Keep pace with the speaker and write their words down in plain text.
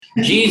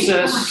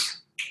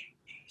Jesus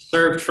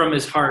served from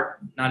his heart,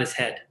 not his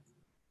head.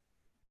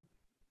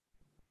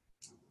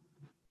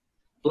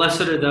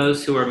 Blessed are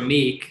those who are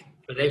meek,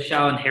 for they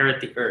shall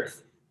inherit the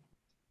earth.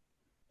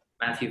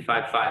 Matthew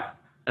 5:5.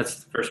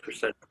 That's the first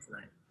percent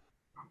tonight.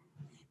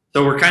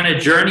 So we're kind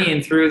of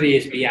journeying through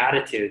these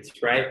Beatitudes,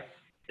 right?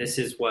 This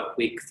is what,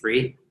 week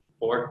 3,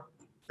 4,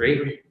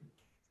 3?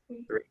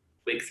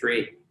 Week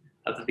 3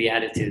 of the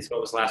Beatitudes.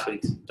 What was last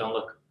week's? Don't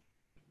look.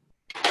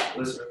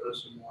 Listen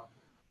more.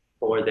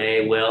 For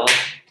they will.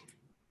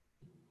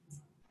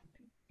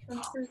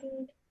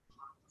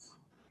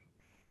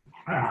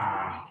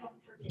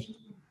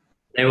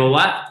 They will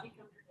what?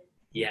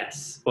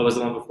 Yes. What was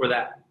the one before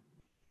that?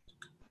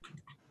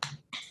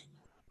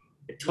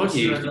 I told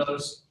you.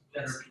 Those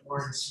that are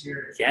poor in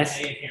spirit. Yes.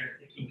 They inherit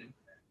the kingdom.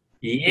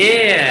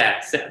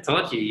 Yeah. I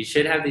told you. You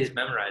should have these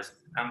memorized.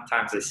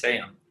 Sometimes I say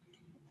them.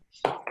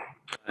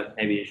 But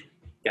maybe you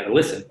got to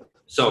listen.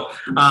 So,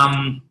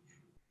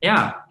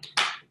 yeah.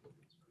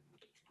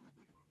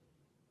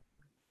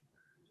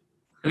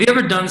 Have you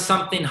ever done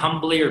something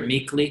humbly or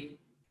meekly?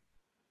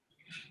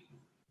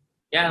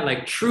 Yeah,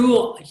 like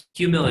true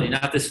humility,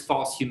 not this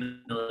false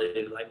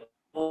humility. Like,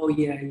 oh,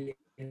 yeah.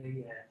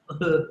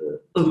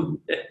 Oh,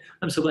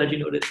 I'm so glad you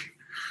noticed.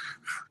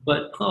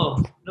 But,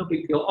 oh, no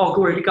big deal. Oh,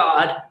 glory to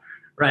God.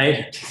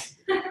 Right?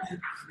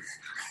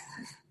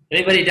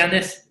 Anybody done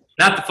this?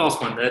 Not the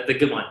false one, the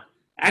good one.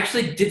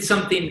 Actually did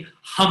something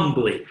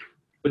humbly.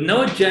 With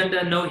no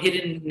agenda, no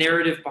hidden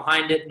narrative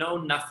behind it, no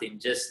nothing.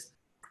 Just,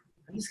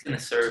 I'm just going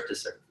to serve to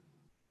serve.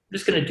 I'm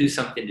just going to do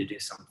something to do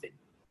something.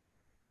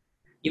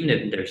 Even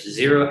if there's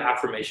zero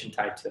affirmation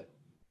tied to it.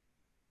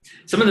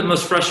 Some of the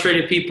most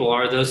frustrated people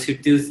are those who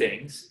do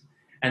things,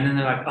 and then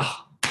they're like,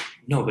 oh,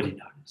 nobody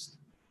noticed.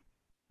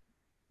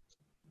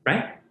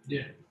 Right?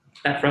 Yeah.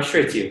 That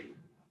frustrates you.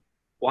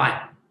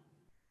 Why?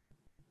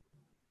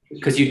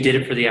 Because you did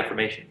it for the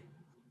affirmation.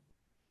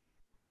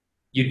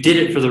 You did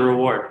it for the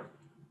reward.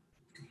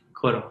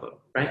 Quote unquote.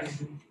 Right?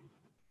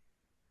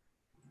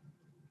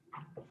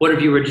 What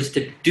if you were just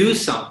to do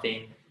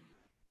something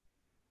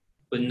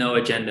with no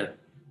agenda?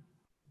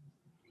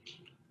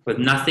 With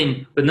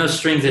nothing, with no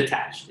strings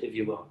attached, if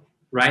you will,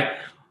 right?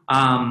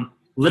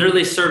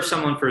 Literally serve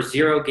someone for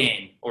zero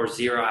gain or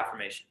zero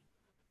affirmation.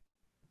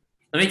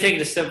 Let me take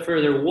it a step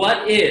further.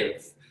 What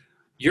if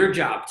your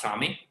job,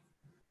 Tommy,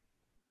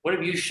 what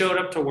if you showed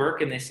up to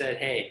work and they said,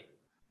 hey,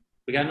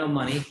 we got no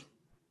money,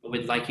 but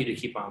we'd like you to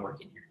keep on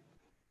working here?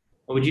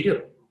 What would you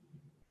do?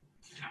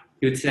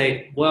 You would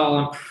say, well,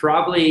 I'm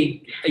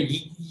probably,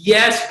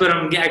 yes, but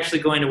I'm actually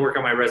going to work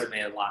on my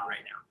resume a lot right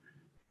now.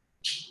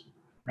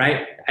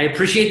 Right? I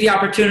appreciate the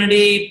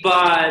opportunity,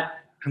 but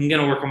I'm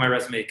going to work on my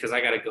resume because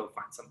I got to go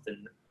find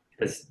something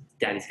because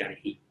daddy's got to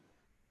eat.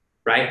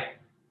 Right?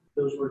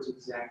 Those words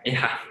exactly.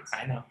 Yeah,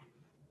 I know.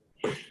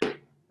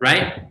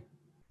 Right?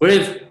 What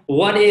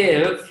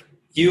if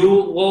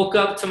you woke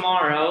up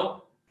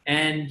tomorrow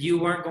and you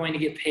weren't going to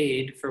get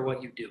paid for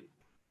what you do?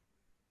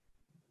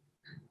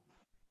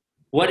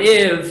 What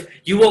if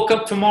you woke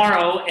up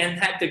tomorrow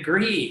and that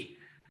degree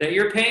that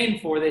you're paying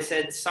for, they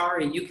said,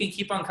 sorry, you can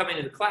keep on coming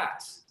to the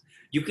class.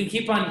 You can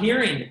keep on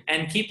hearing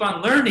and keep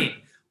on learning.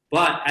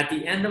 But at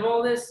the end of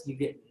all this, you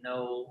get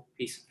no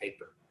piece of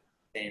paper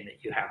saying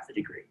that you have the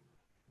degree.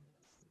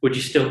 Would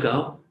you still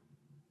go?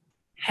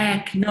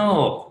 Heck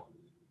no.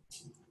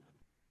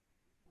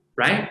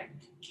 Right?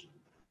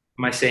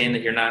 Am I saying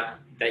that you're not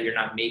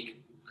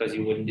meek because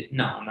you wouldn't?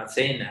 No, I'm not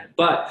saying that.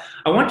 But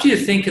I want you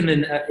to think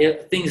in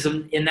things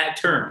in that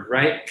term,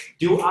 right?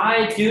 Do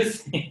I do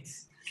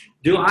things?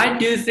 Do I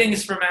do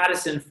things for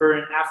Madison for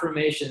an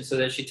affirmation so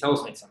that she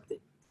tells me something?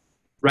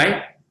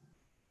 Right?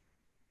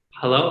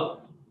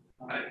 Hello?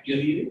 Do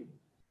you?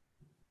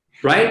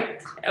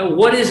 Right?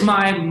 What is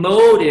my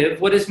motive?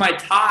 What is my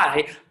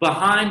tie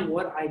behind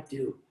what I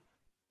do?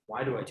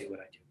 Why do I do what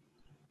I do?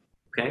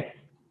 Okay?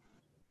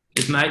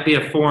 This might be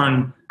a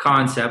foreign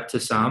concept to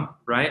some,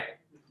 right?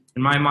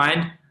 In my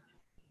mind,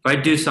 if I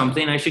do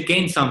something, I should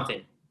gain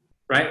something,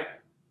 right?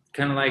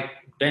 Kind of like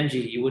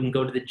Benji, you wouldn't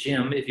go to the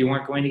gym if you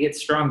weren't going to get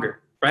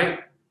stronger,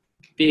 right?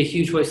 Be a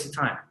huge waste of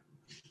time.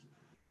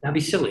 That'd be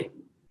silly.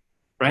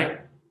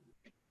 Right?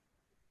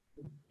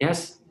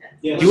 Yes?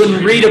 Yes. You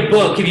wouldn't read a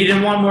book if you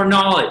didn't want more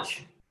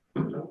knowledge.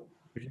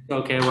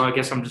 Okay, well, I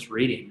guess I'm just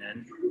reading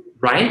then.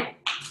 Right?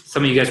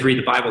 Some of you guys read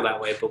the Bible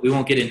that way, but we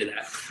won't get into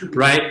that.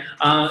 Right?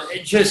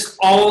 Just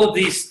all of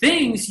these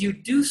things, you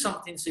do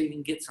something so you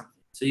can get something,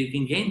 so you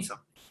can gain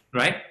something.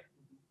 Right?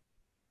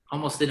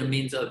 Almost in a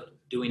means of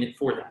doing it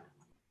for that.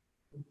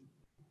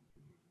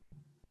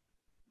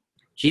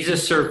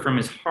 Jesus served from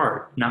his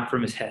heart, not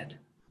from his head.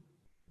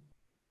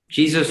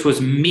 Jesus was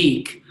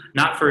meek,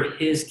 not for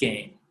his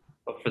gain,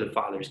 but for the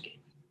Father's gain.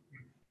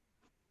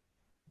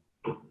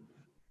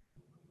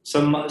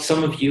 Some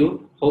of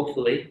you,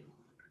 hopefully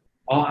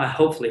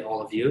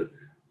all of you,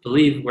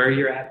 believe where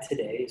you're at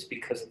today is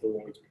because of the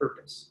Lord's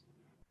purpose.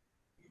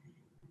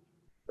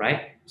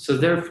 Right? So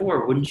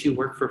therefore, wouldn't you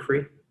work for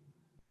free?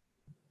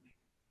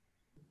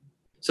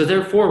 So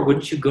therefore,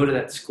 wouldn't you go to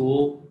that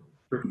school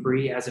for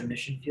free as a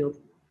mission field?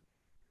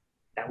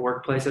 that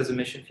workplace as a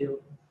mission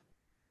field.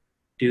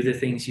 Do the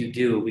things you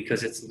do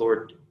because it's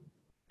Lord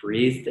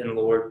breathed and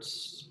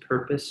Lord's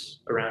purpose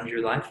around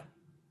your life.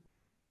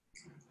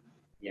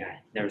 Yeah,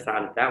 never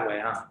thought it that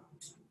way, huh?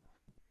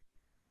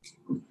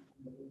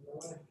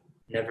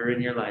 Never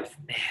in your life.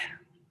 Man,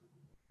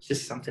 it's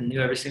just something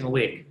new every single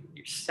week.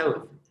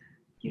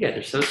 You guys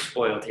are so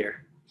spoiled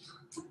here.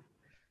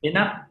 You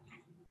know?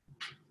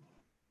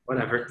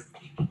 Whatever.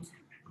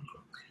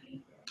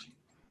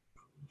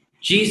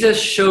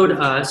 Jesus showed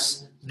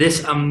us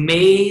this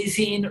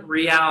amazing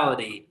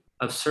reality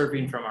of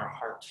serving from our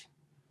heart.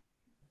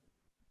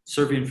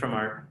 Serving from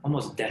our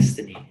almost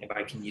destiny, if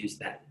I can use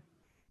that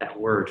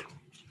word.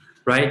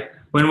 Right?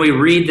 When we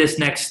read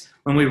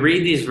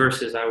these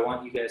verses, I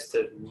want you guys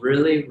to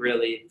really,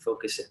 really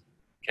focus in.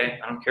 Okay?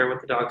 I don't care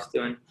what the dog's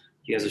doing.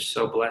 You guys are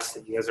so blessed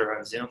that you guys are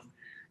on Zoom.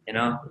 You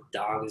know, the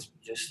dog is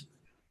just,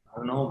 I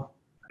don't know.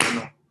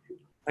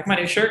 Like my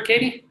new shirt,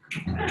 Katie?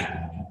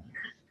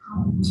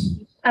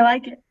 I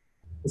like it.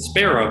 The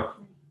sparrow.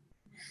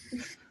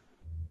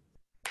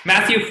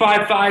 Matthew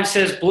 5:5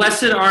 says,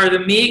 "Blessed are the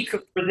meek,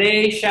 for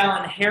they shall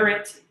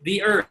inherit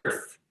the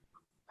earth."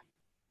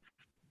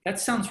 That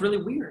sounds really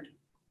weird.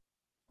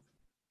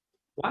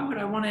 Why would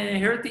I want to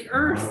inherit the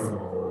earth?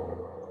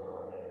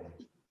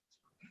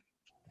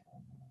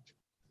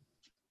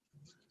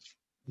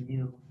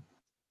 You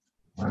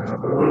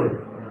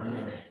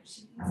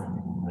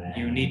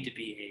need to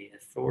be an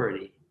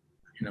authority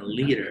and a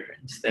leader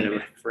instead of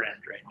a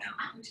friend right now.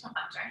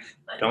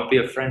 Don't be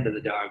a friend of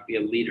the dog. Be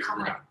a leader of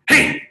the dog.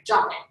 Hey!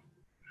 Drop it.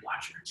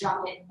 Watch her.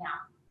 Drop it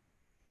now.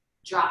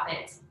 Drop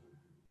it.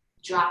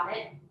 Drop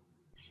it.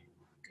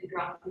 Good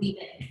girl. Leave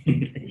it.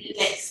 Leave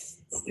it.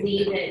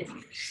 Leave it.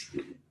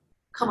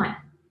 Come on.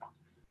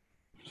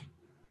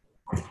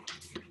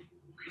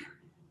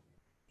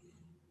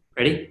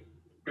 Ready?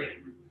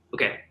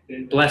 Okay.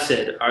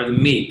 Blessed are the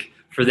meek,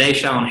 for they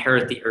shall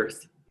inherit the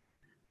earth.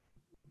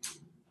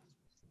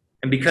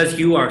 And because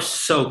you are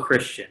so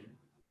Christian,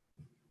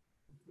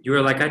 you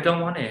are like, I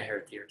don't want to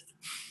inherit the earth.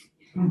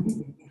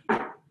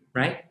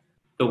 Right?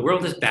 The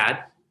world is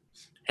bad.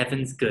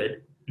 Heaven's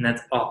good. And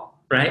that's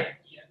all. Right?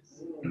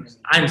 Yes.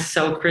 I'm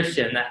so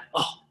Christian that,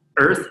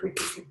 earth,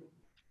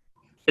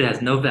 it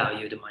has no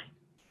value to mine.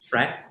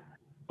 Right?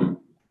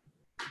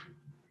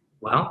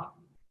 Well,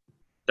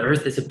 the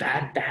earth is a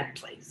bad, bad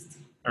place.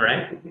 All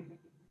right?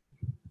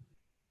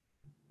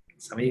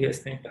 Some of you guys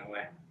think that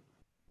way.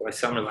 Boy,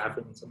 some are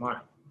laughing and some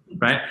aren't.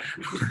 Right?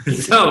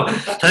 So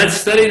let's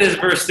study this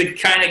verse to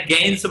kind of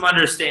gain some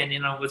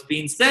understanding on what's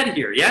being said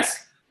here.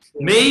 Yes?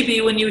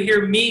 Maybe when you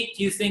hear meek,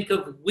 you think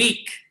of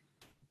weak.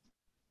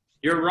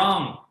 You're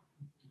wrong.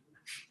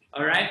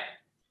 All right?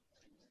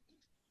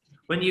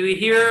 When you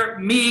hear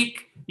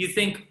meek, you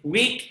think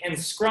weak and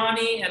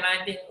scrawny, and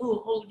I think,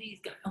 these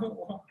guys,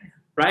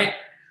 right?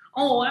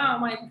 Oh, wow,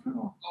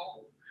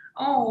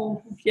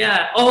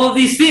 yeah, all of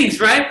these things,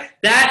 right?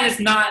 That is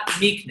not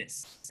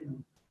meekness.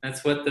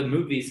 That's what the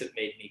movies have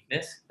made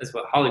meekness. That's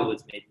what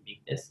Hollywood's made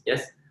meekness.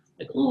 Yes?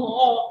 Like,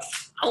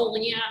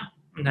 yeah.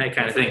 That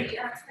kind of thing.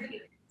 Yeah,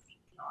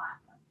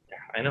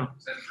 I know.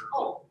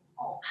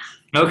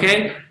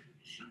 Okay?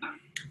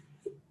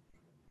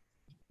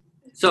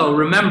 So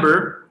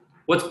remember,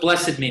 what's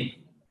blessed mean?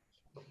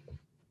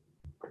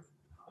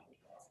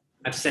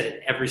 I've said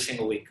it every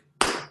single week.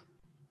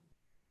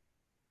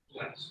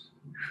 Blessed.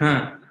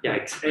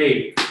 Yikes.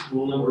 Hey,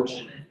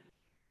 fortunate.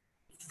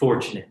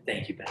 Fortunate.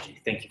 Thank you,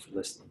 Benji. Thank you for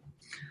listening.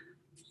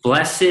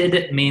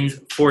 Blessed means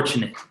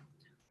fortunate.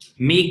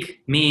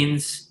 Meek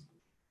means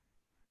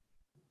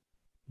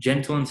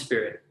gentle in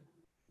spirit,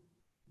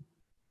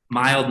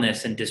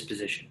 mildness and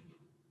disposition.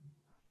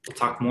 We'll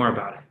talk more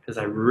about it because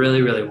I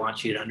really, really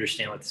want you to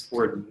understand what this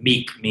word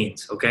meek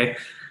means, okay?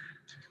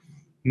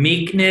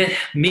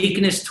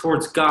 Meekness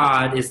towards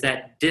God is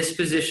that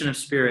disposition of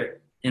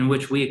spirit in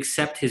which we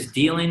accept his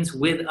dealings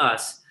with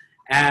us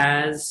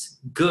as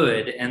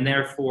good and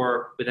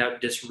therefore without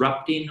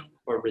disrupting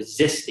or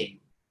resisting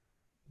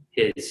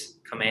his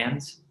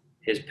commands,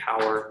 his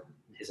power,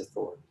 his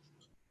authority.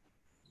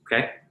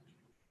 Okay?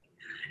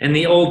 In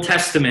the Old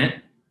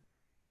Testament,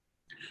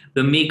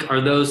 the meek are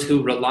those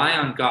who rely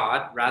on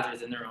God rather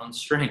than their own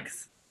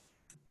strength.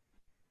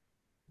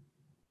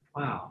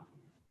 Wow.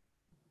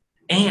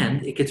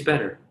 And it gets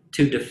better,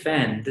 to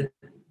defend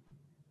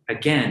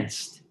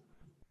against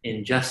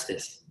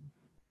injustice.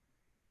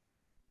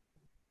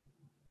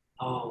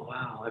 Oh,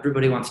 wow.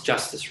 Everybody wants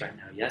justice right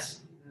now, yes?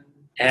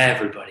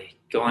 Everybody.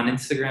 Go on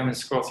Instagram and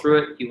scroll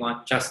through it. You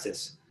want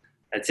justice.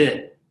 That's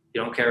it.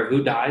 You don't care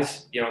who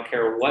dies. You don't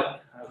care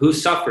who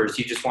suffers.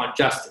 You just want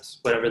justice,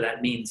 whatever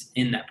that means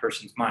in that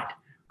person's mind.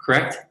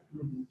 Correct?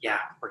 Mm-hmm. Yeah,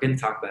 we're going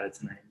to talk about it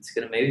tonight. It's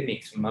going to maybe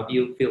make some of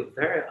you feel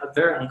very,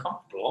 very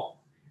uncomfortable.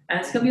 And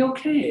it's going to be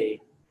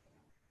okay.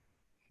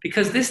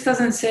 Because this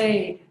doesn't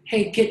say,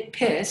 hey, get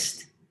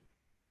pissed,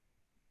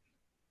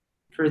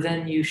 for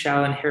then you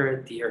shall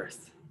inherit the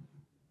earth.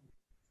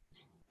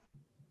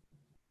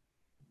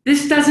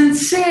 This doesn't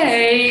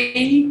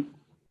say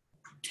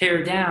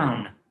tear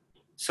down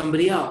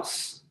somebody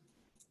else,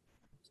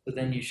 so so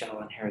then you shall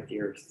inherit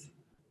the earth.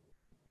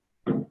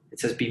 It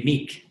says, be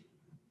meek.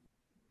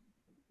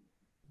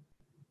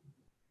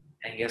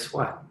 And guess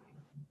what?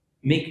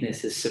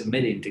 Meekness is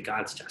submitting to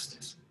God's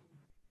justice,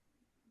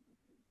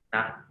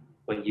 not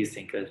what you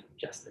think of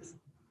justice,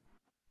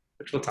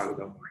 which we'll talk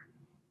about more.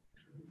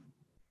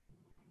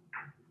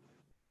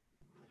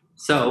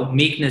 So,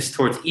 meekness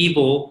towards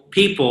evil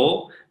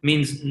people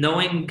means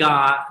knowing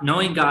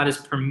God is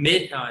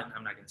permit.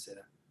 I'm not going to say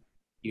that.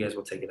 You guys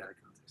will take it out of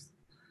context.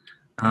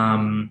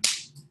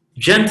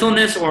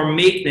 Gentleness or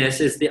meekness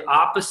is the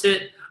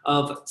opposite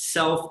of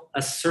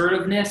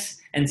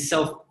self-assertiveness and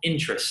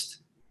self-interest.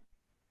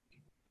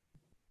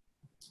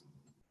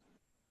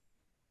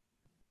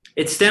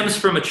 It stems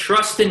from a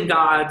trust in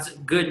God's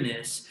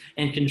goodness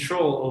and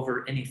control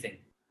over anything,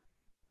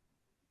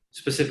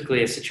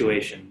 specifically a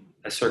situation,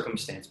 a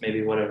circumstance,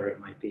 maybe whatever it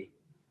might be.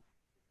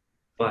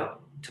 But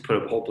to put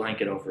a whole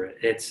blanket over it,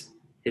 it's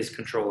his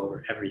control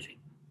over everything.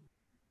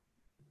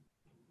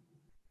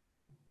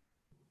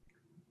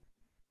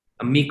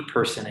 A meek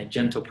person, a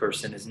gentle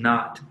person, is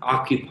not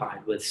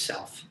occupied with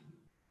self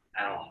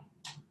at all.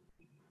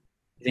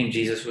 You think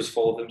Jesus was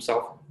full of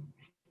himself?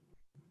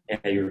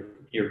 Yeah,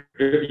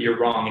 you're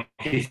wrong.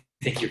 If you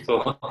think you're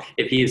full,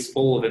 if he is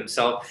full of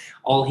himself,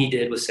 all he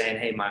did was saying,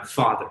 "Hey, my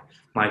Father,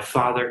 my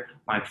Father,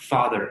 my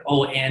Father."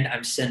 Oh, and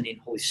I'm sending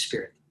Holy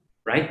Spirit.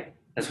 Right?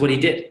 That's what he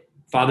did.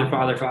 Father,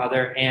 Father,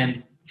 Father,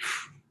 and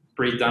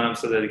breathed on him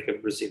so that he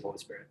could receive Holy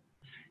Spirit.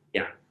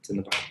 Yeah, it's in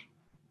the Bible.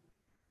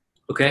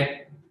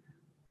 Okay.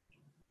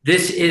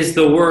 This is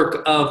the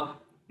work of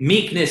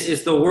meekness,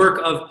 is the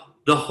work of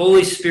the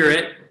Holy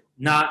Spirit,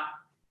 not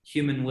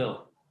human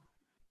will.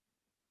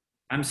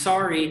 I'm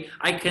sorry,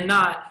 I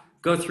cannot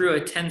go through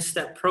a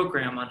 10-step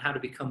program on how to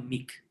become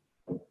meek.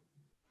 It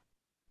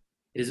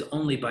is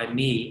only by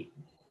me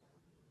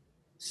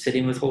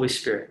sitting with Holy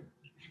Spirit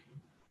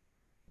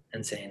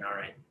and saying, all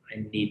right, I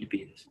need to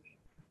be this way.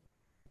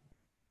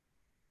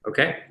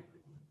 Okay?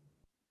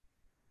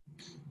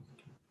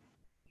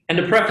 And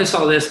to preface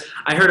all this,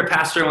 I heard a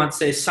pastor once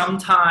say,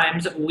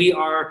 sometimes we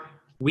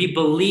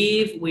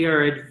believe we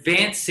are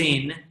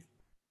advancing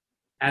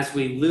as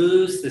we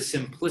lose the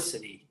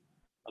simplicity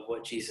of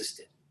what Jesus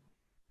did.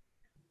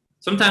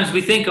 Sometimes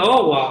we think,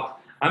 oh, well,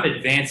 I'm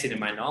advancing in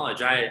my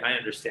knowledge. I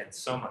understand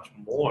so much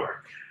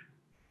more.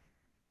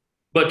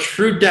 But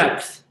true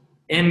depth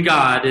in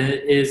God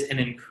is an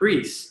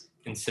increase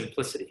in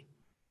simplicity.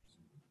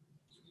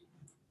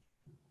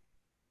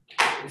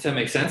 Does that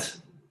make sense?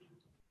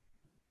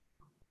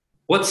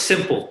 What's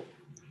simple?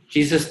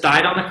 Jesus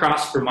died on the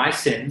cross for my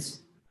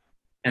sins,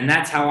 and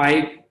that's how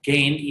I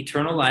gained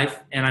eternal life,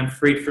 and I'm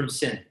freed from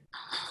sin.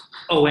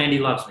 Oh, and he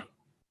loves me.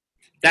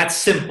 That's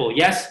simple,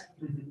 yes?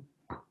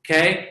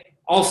 Okay?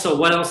 Also,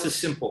 what else is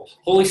simple?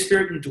 Holy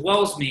Spirit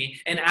indwells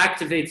me and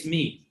activates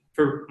me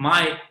for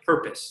my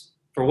purpose,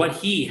 for what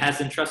he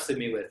has entrusted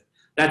me with.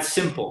 That's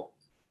simple,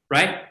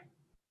 right?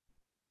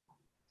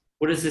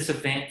 What is this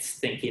advanced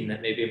thinking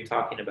that maybe I'm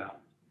talking about?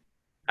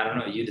 I don't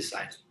know, you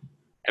decide.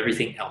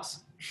 Everything else.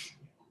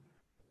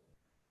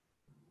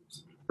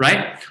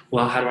 Right?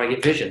 Well, how do I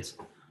get visions?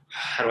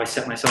 How do I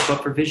set myself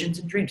up for visions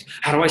and dreams?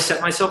 How do I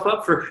set myself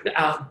up for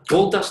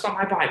gold dust on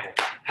my Bible?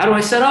 How do I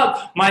set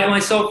up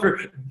myself for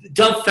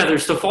dove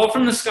feathers to fall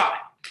from the sky?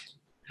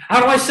 How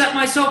do I set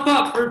myself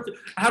up for,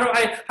 how do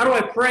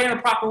I pray in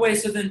a proper way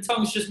so then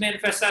tongues just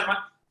manifest out of my...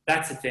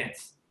 That's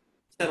advanced.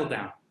 Settle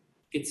down.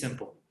 Get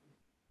simple.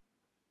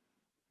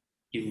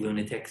 You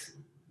lunatics.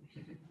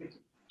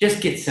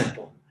 Just get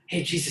simple.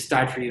 Hey, Jesus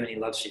died for you and he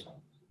loves you.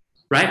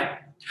 Right?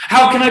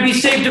 How can I be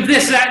saved of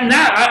this, that, and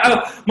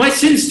that? My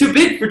sin's too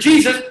big for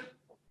Jesus.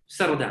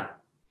 Settle down.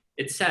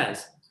 It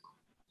says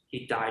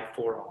he died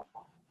for all.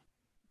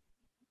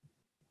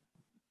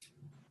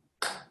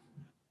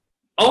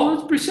 Oh,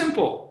 it's pretty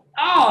simple.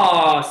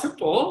 Oh,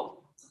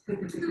 simple.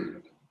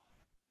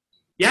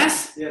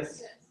 Yes?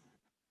 Yes.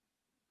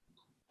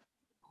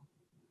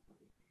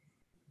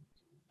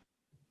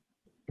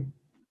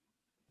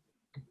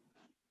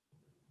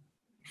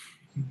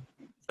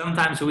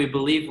 Sometimes we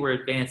believe we're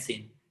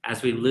advancing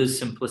as we lose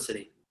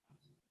simplicity.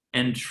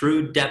 And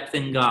true depth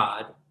in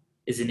God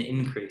is an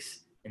increase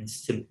in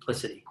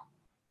simplicity.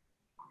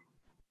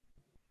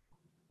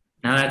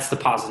 Now that's the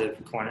positive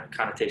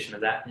connotation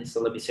of that. And so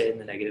let me say it in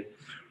the negative,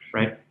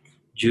 right?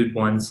 Jude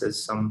 1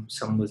 says some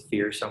with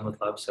fear, some with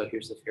love. So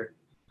here's the fear.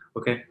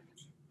 Okay?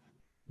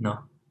 No.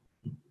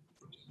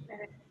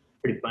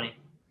 Pretty funny.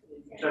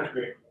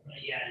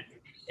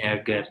 Yeah,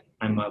 good.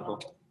 I'm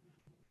mobile.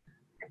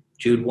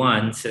 Jude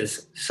 1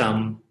 says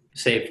some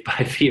saved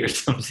by fear,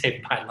 some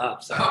saved by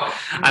love. So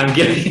I'm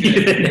giving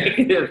you the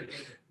negative.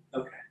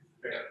 Okay.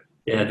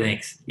 Yeah,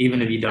 thanks.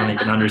 Even if you don't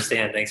even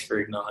understand, thanks for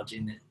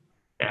acknowledging it.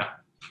 Yeah.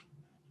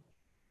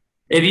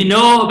 If you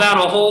know about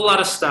a whole lot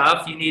of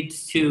stuff, you need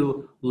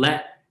to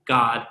let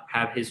God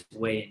have his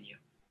way in you.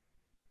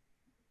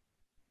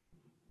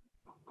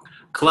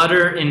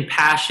 Clutter in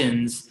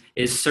passions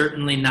is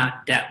certainly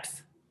not depth.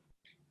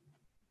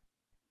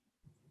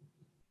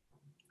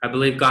 I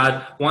believe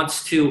God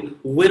wants to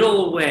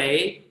whittle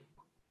away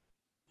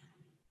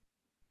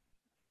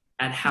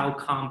at how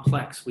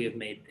complex we have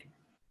made things.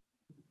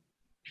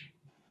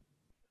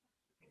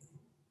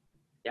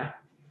 Yeah.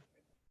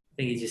 I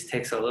think he just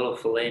takes a little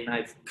fillet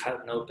knife,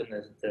 cutting open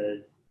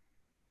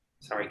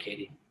sorry,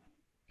 Katie,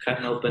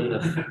 cutting open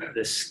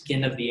the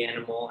skin of the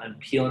animal and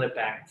peeling it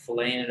back,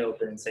 filleting it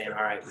open and saying,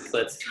 all right,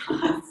 let's,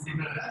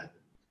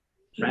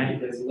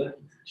 right?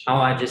 Oh,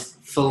 I just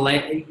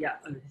fillet, yeah,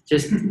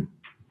 just,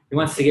 he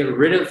wants to get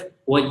rid of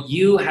what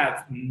you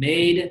have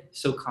made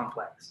so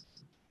complex.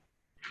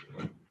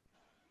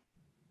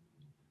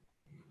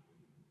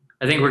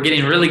 I think we're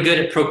getting really good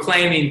at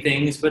proclaiming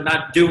things, but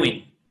not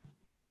doing.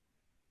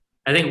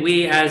 I think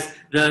we, as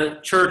the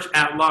church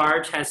at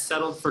large, has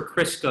settled for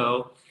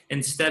Crisco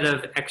instead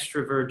of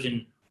extra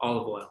virgin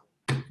olive oil.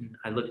 And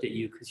I looked at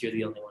you because you're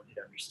the only one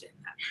who'd understand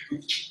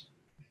that.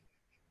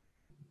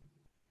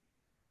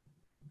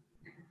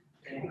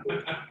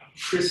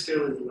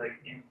 Crisco is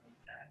like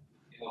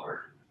hard.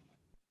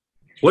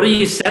 What are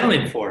you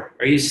settling for?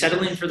 Are you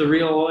settling for the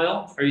real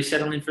oil? Are you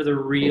settling for the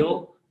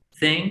real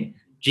thing,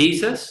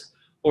 Jesus?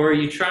 Or are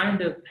you trying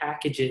to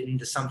package it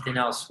into something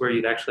else where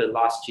you've actually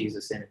lost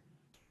Jesus in it?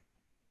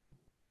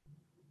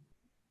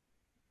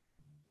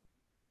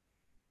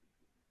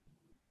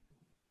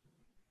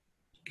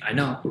 I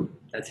know,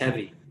 that's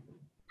heavy.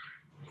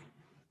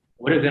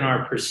 What if in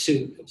our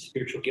pursuit of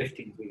spiritual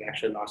giftings we've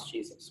actually lost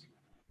Jesus?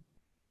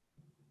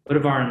 What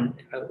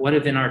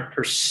if in our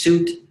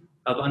pursuit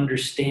of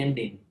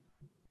understanding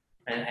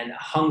and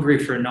hungry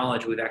for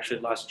knowledge we've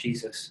actually lost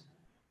Jesus?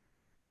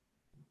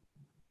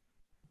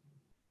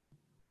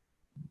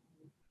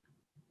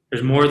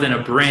 There's more than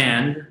a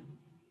brand,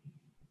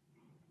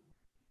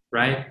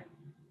 right?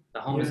 The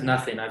home is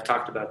nothing. I've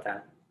talked about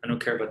that. I don't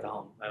care about the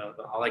home.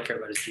 All I care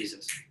about is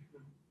Jesus.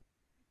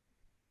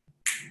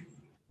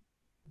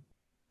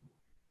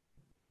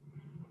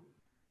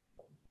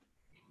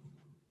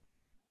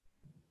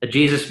 The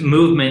Jesus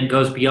movement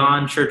goes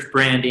beyond church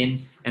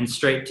branding and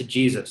straight to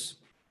Jesus.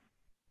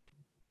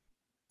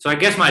 So I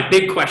guess my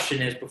big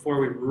question is, before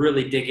we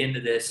really dig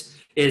into this,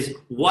 is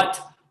what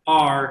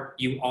are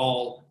you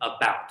all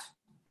about?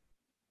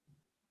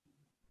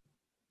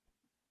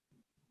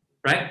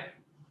 Right?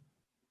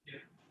 Yeah.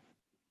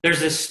 There's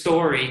this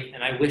story,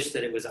 and I wish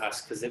that it was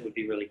us, because it would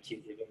be really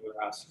cute if it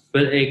were us.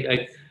 But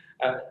a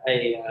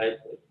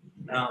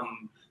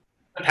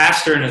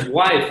pastor and his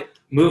wife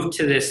moved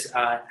to this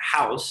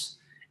house,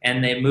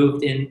 and they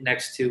moved in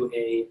next to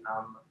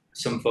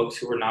some folks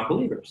who were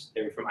non-believers.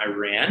 They were from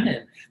Iran,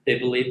 and they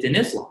believed in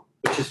Islam,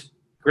 which is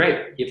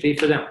great. Yippee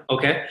for them.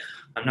 Okay?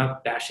 I'm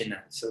not bashing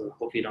that, so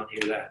hope you don't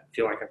hear that. I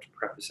feel like I have to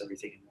preface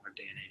everything in our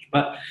day and age.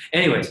 But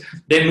anyways,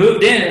 they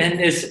moved in, and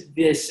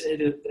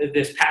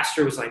this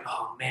pastor was like,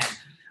 oh, man,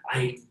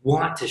 I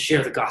want to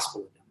share the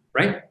gospel with them,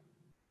 right?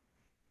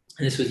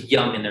 And this was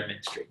young in their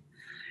ministry.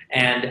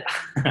 And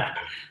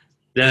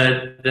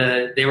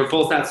they were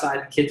both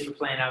outside, the kids were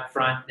playing out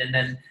front, and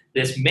then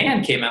this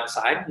man came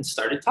outside and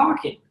started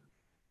talking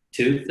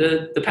to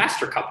the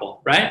pastor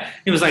couple, right?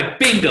 He was like,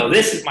 bingo,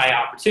 this is my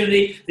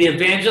opportunity. The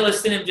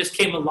evangelist in him just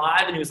came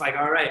alive, and he was like,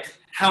 all right,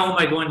 how am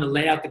I going to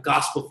lay out the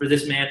gospel for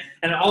this man?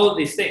 And all of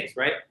these things,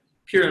 right?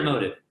 Pure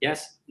motive,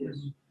 yes? Yes.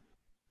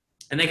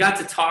 And they got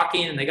to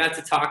talking,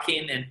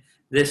 and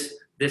this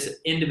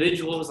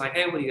individual was like,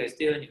 hey, what do you guys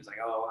do? And he was like,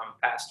 oh, I'm a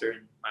pastor,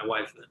 and my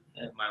wife,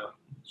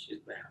 she's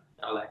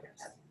all that kind of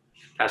stuff.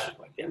 Pastor's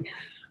wife,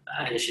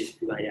 yeah.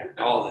 She's like, yeah,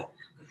 all of it.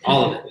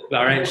 All of it,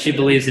 all right? She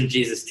believes in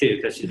Jesus too,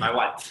 because she's my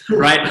wife,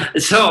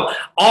 right? So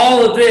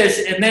all of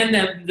this, and then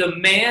the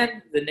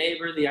man, the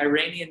neighbor, the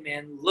Iranian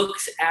man,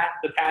 looks at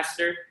the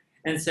pastor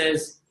and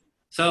says,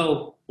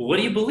 so what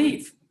do you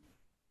believe?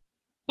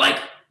 Like,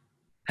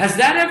 has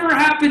that ever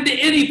happened to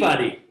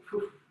anybody?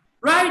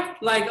 Right?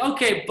 Like,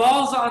 okay,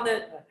 balls on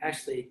the,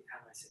 actually, how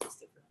do I say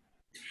this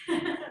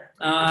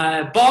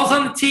different? Balls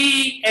on the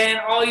tee, and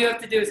all you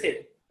have to do is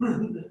hit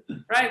it,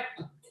 right?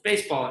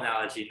 Baseball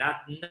analogy,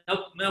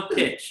 no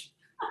pitch.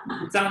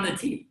 It's on the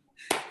tee.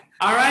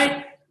 All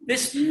right?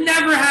 This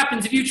never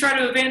happens. If you try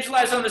to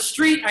evangelize on the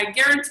street, I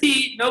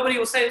guarantee nobody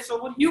will say, so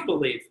what do you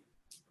believe?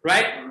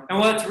 Right? And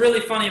what's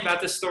really funny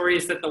about this story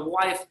is that the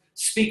wife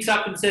speaks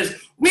up and says,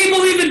 we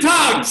believe in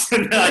tongues.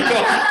 And I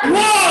go,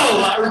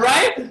 whoa,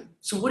 right?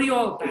 So what are you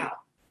all about?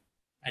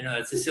 I know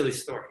it's a silly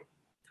story.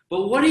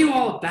 But what are you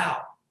all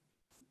about?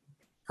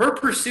 Her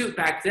pursuit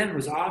back then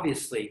was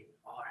obviously,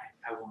 all right,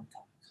 I want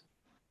tongues.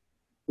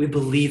 We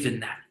believe in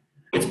that.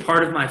 It's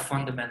part of my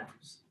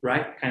fundamentals,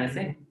 right? Kind of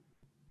thing.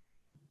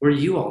 What are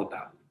you all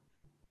about?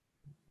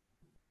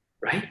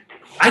 Right?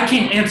 I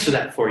can't answer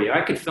that for you.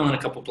 I could fill in a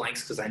couple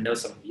blanks because I know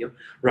some of you,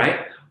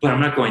 right? But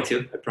I'm not going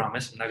to, I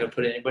promise. I'm not going to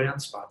put anybody on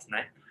the spot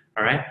tonight,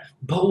 all right?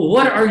 But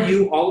what are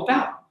you all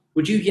about?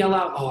 Would you yell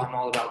out, oh, I'm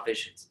all about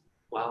visions?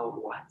 Well,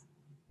 what?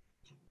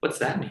 What's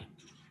that mean?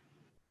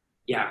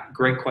 Yeah,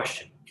 great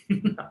question.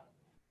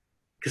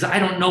 Because I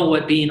don't know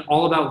what being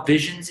all about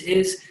visions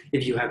is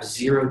if you have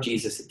zero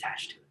Jesus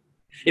attached to it.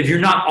 If you're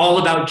not all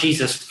about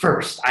Jesus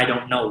first, I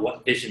don't know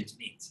what visions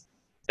means.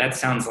 That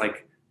sounds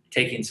like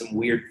taking some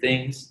weird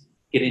things,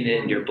 getting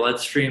it in your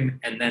bloodstream,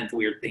 and then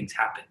weird things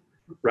happen,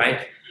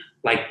 right?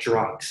 like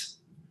drugs,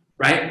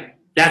 right?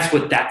 That's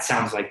what that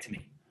sounds like to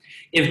me.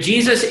 If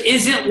Jesus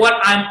isn't what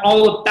I'm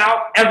all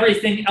about,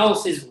 everything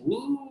else is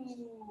woo.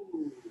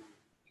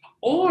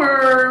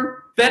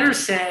 Or better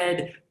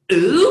said,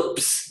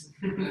 oops.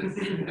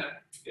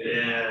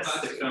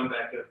 Yes, the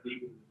comeback of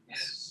vegan.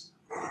 Yes.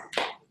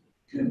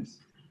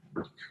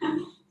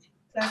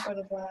 Black or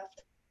the black.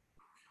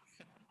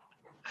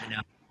 I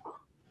know.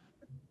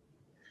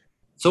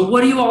 So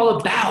what are you all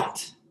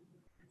about?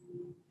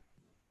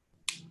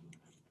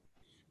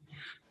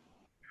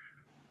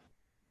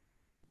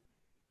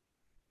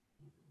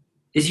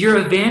 Is your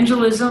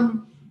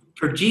evangelism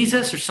for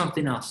Jesus or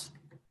something else?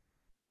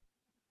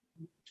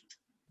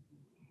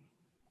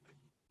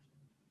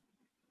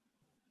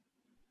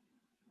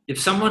 If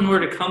someone were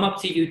to come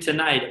up to you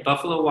tonight at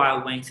Buffalo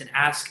Wild Wings and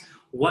ask,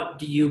 what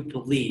do you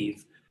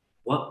believe?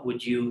 What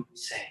would you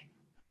say?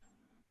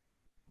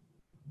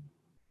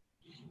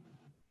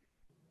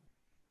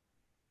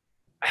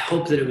 I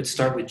hope that it would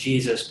start with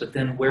Jesus, but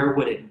then where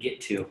would it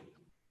get to?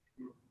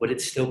 Would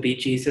it still be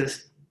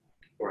Jesus?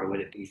 Or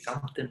would it be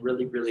something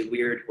really, really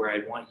weird where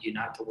I'd want you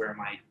not to wear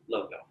my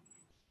logo?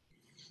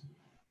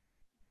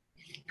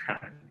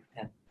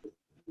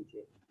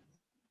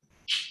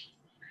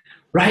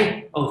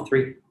 Right? Oh,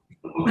 3.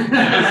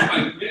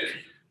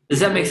 Does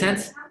that make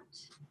sense?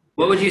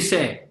 What would you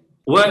say?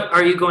 What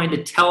are you going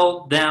to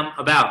tell them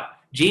about?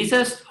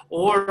 Jesus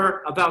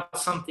or about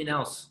something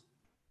else?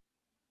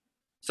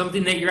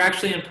 Something that you're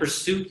actually in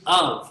pursuit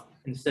of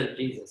instead of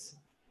Jesus.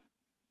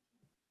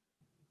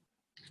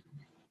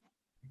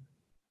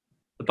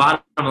 The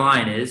bottom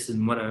line is,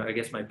 and what I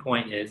guess my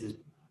point is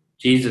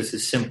Jesus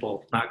is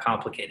simple, not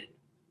complicated.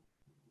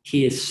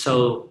 He is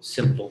so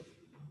simple.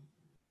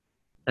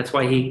 That's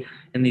why he,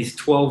 in these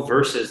 12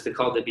 verses, they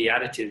call the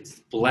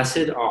Beatitudes,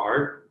 blessed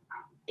are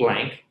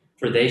blank,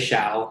 for they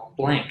shall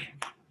blank.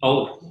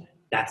 Oh,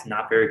 that's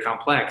not very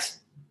complex.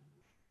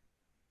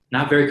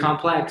 Not very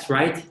complex,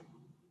 right?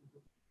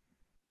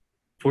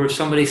 For if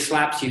somebody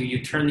slaps you,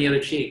 you turn the other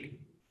cheek.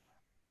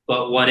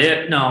 But what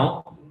if?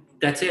 No,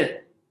 that's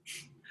it.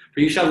 For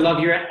you shall love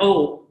your...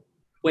 Oh,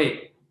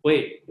 wait.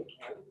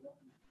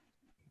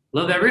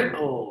 Love every...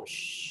 Oh,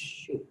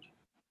 shoot.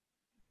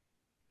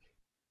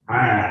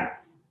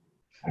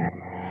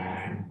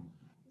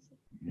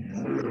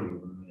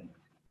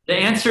 The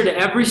answer to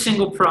every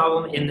single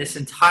problem in this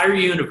entire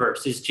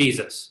universe is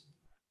Jesus.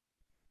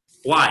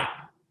 Why?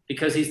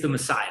 Because he's the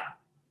Messiah.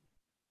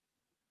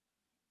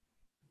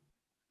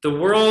 The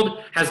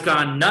world has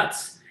gone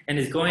nuts and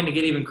is going to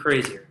get even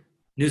crazier.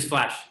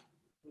 Newsflash.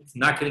 It's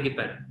not going to get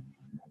better.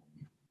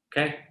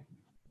 Okay?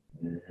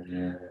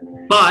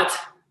 But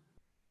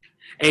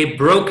a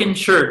broken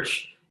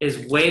church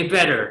is way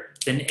better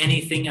than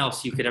anything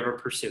else you could ever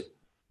pursue. Do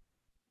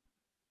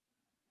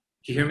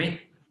you hear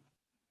me?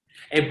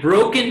 A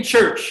broken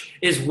church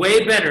is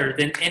way better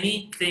than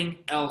anything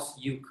else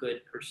you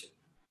could pursue.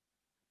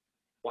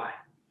 Why?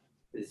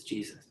 It's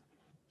Jesus.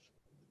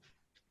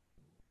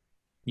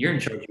 You're in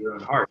charge of your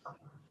own heart.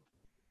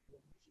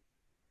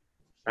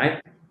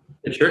 Right?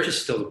 The church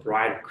is still the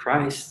bride of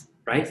Christ,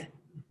 right?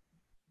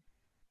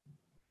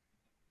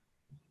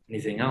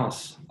 Anything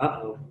else?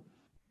 Uh-oh.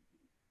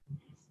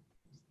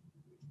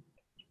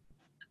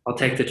 I'll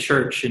take the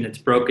church and its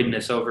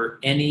brokenness over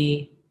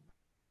any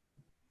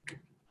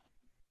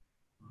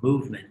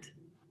movement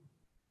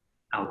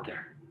out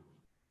there.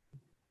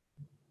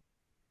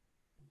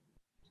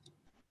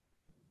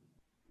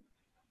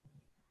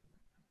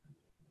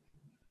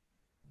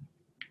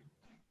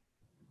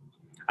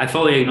 I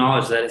fully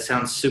acknowledge that it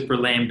sounds super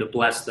lame to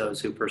bless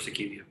those who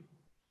persecute you.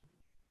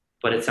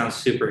 But it sounds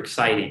super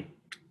exciting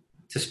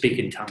to speak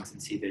in tongues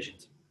and see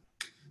visions.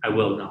 I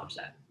will acknowledge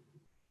that.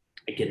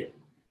 I get it.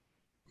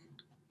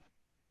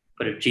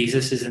 But if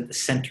Jesus isn't the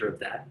center of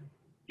that,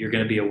 you're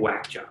going to be a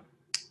whack job.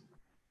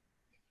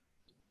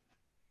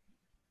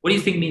 What do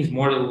you think means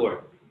more to the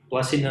Lord?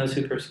 Blessing those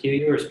who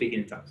persecute you or speaking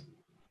in tongues?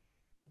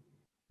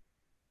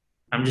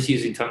 I'm just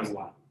using tongues a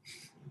lot.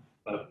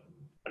 But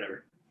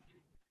whatever.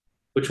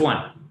 Which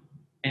one?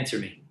 Answer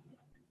me.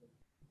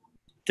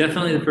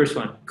 Definitely the first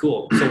one.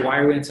 Cool. So why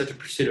are we in such a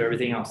pursuit of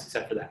everything else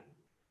except for that?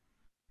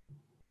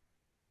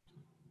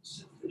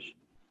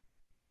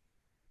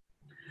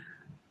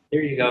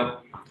 There you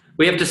go.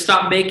 We have to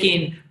stop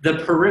making the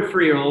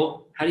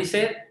peripheral, how do you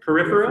say it?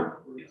 Peripheral?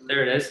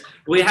 There it is.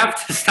 We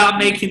have to stop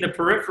making the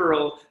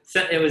peripheral,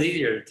 it was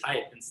easier to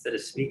type instead of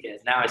speak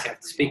it. Now I just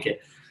have to speak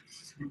it.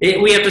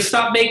 We have to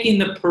stop making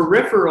the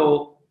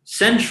peripheral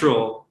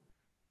central.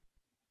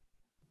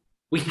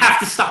 We have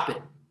to stop it.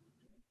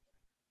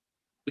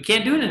 We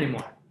can't do it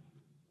anymore.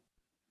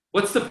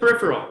 What's the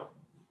peripheral?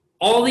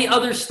 All the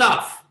other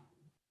stuff.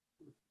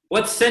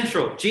 What's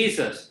central?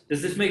 Jesus.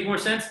 Does this make more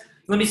sense?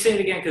 Let me say it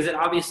again because it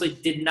obviously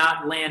did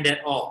not land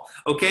at all.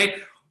 Okay?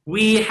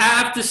 We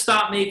have to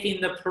stop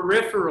making the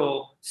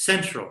peripheral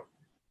central.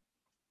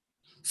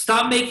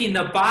 Stop making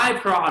the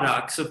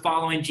byproducts of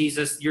following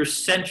Jesus your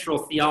central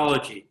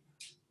theology.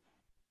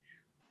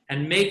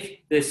 And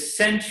make the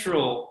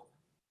central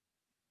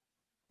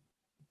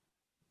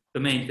the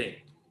main thing.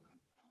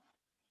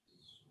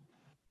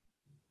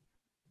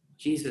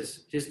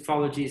 Jesus, just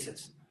follow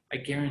Jesus. I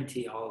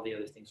guarantee all the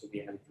other things will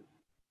be added to it.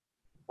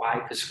 Why?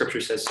 Because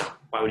Scripture says so.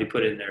 Why would he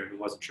put it in there if it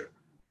wasn't true?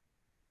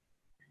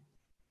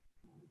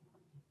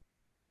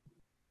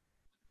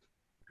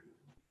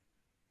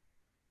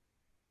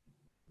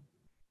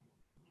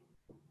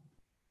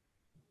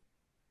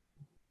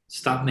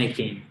 Stop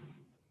making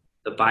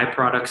the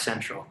byproduct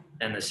central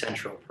and the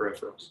central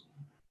peripherals.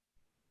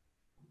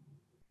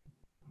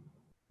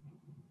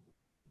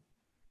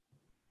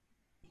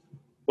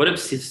 What if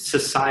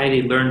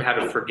society learned how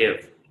to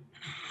forgive?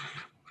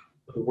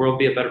 Would the world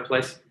be a better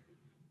place?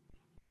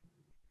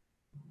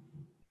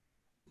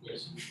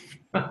 Yes.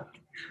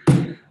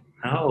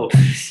 Oh,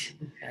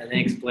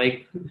 thanks,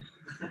 Blake.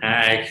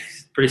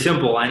 Pretty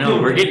simple. I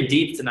know. We're getting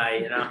deep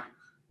tonight,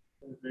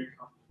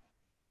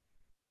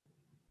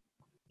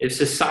 If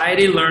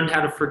society learned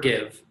how to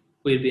forgive,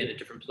 we'd be in a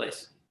different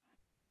place.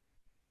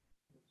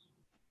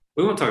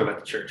 We won't talk about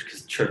the church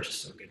because the church is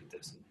so good at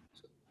this.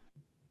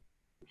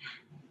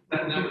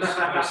 That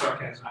was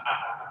sarcasm.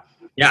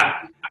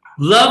 Yeah.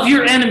 Love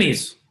your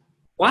enemies.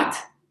 What?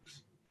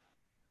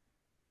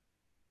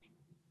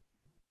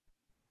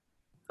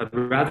 I'd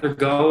rather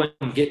go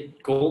and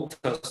get gold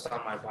dust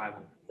on my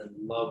Bible than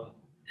love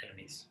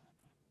enemies.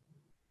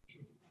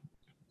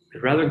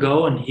 I'd rather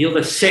go and heal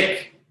the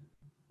sick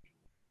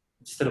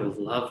instead of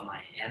love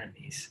my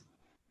enemies.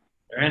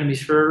 They're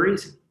enemies for a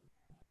reason.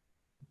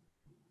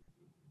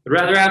 I'd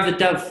rather have the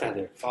dove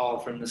feather fall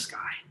from the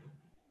sky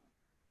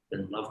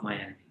than love my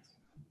enemies.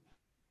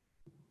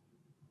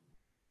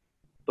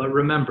 But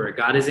remember,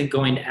 God isn't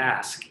going to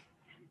ask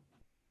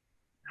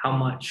how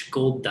much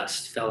gold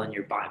dust fell in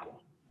your Bible.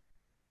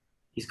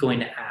 He's going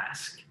to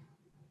ask,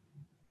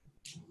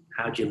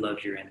 how'd you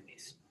love your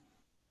enemies?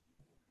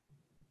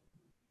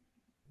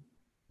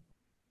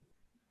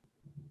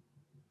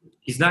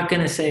 He's not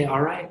going to say,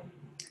 all right,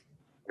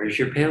 where's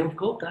your pail of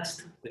gold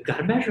dust? We've got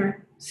to measure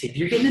it. See if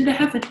you're getting into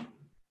heaven.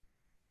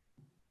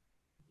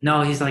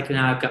 No, he's like,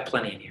 no, I've got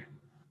plenty in here.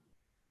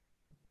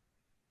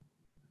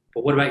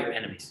 But what about your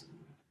enemies?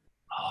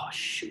 Oh,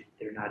 shoot,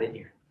 they're not in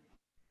here.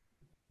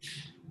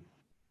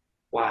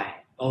 Why?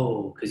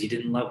 Oh, because you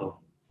didn't love them.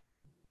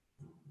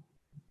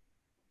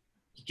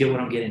 You get what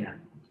I'm getting at?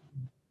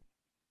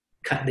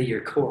 Cut into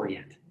your core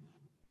yet?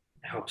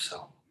 I hope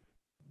so.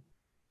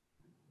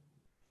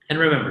 And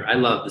remember, I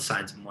love the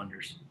signs and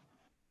wonders.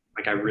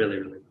 Like I really,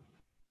 really love.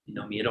 You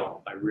know me at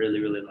all. I really,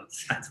 really love the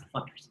signs and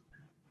wonders.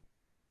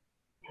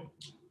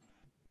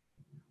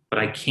 But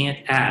I can't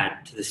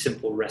add to the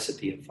simple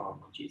recipe of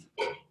following Jesus.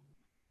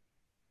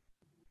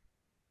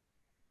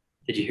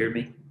 Did you hear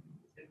me?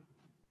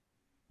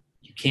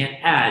 You can't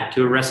add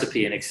to a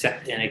recipe and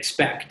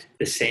expect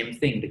the same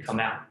thing to come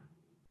out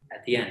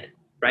at the end,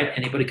 right?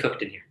 Anybody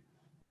cooked in here,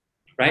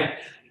 right?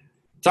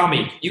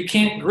 Tommy, you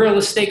can't grill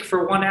a steak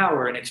for 1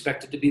 hour and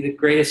expect it to be the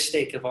greatest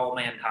steak of all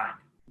mankind.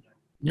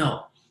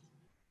 No,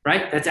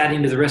 right? That's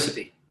adding to the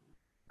recipe.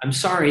 I'm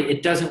sorry,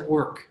 it doesn't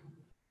work.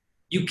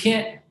 You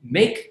can't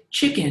make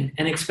chicken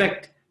and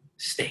expect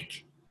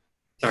steak.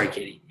 Sorry,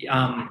 Katie.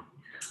 Yeah,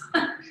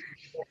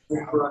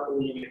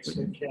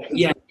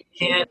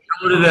 can't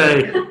go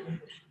to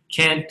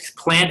can't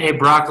plant a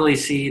broccoli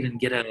seed and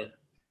get a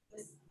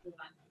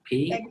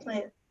pea.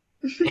 Eggplant.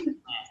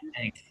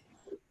 Thanks.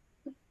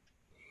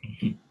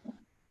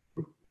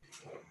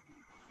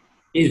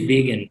 He's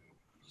vegan.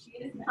 She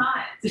is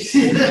not.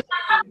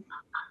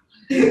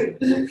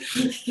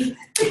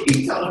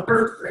 You tell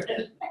her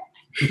friend.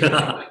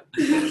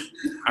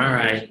 All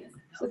right.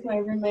 So my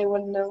roommate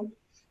wouldn't know.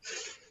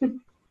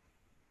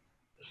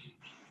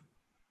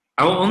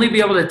 I will only be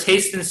able to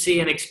taste and see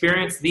and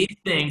experience these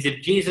things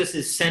if Jesus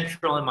is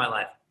central in my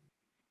life.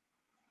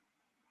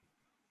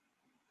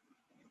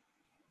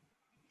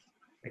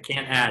 I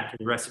can't add to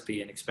the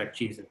recipe and expect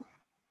Jesus.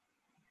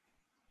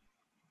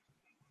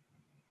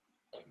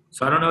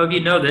 So I don't know if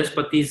you know this,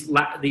 but these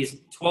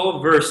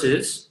 12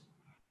 verses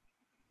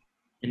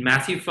in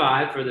Matthew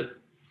 5 are the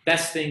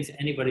best things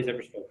anybody's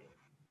ever spoken.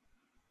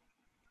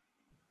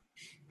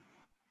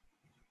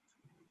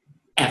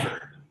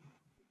 Ever.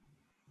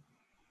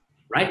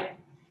 Right?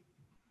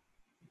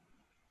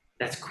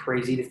 That's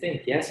crazy to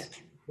think, yes?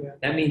 Yeah.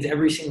 That means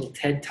every single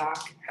TED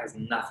Talk has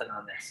nothing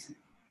on this.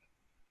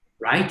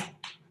 Right?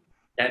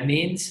 That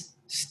means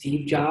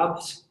Steve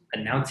Jobs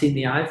announcing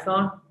the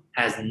iPhone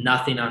has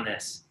nothing on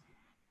this.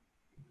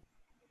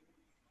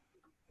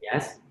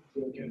 Yes?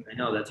 I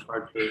know that's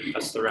hard for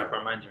us to wrap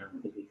our minds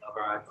around because we love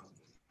our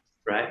iPhones.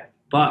 Right?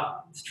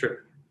 But it's true.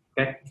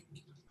 Okay?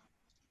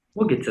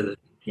 We'll get to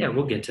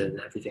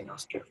everything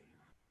else too.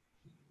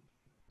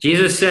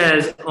 Jesus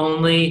says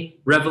only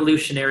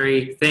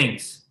revolutionary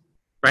things,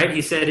 right? He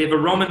said, if a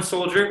Roman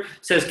soldier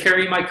says,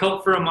 carry my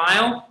coat for a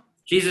mile,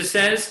 Jesus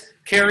says,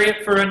 carry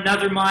it for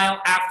another mile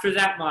after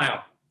that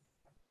mile.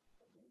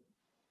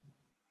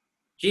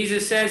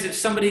 Jesus says, if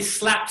somebody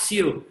slaps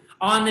you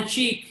on the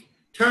cheek,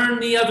 turn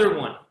the other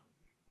one.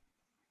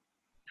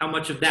 How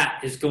much of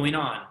that is going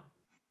on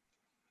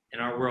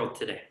in our world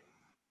today?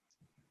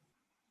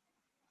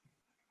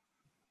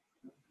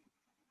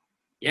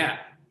 Yeah.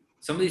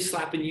 Somebody's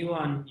slapping you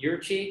on your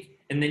cheek,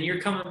 and then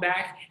you're coming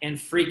back and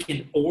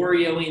freaking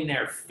Oreoing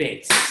their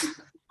face.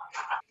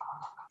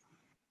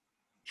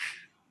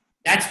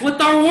 That's what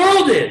our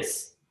world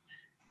is.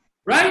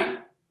 Right?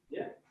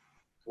 Yeah.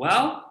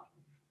 Well,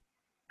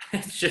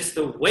 it's just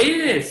the way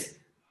it is.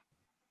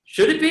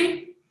 Should it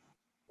be?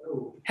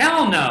 No.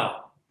 Hell no.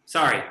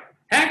 Sorry.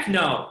 Heck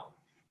no.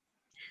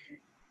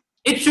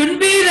 It shouldn't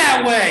be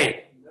that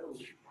way. No.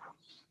 It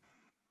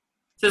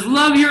says,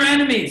 love your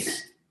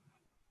enemies.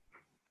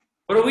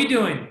 What are we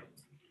doing?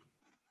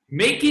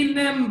 Making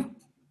them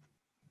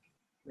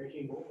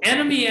Making more.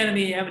 enemies.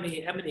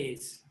 Enmity.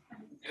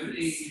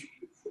 Enmity.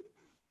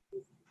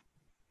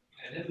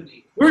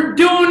 We're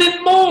doing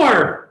it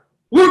more.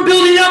 We're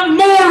building up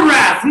more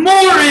wrath, more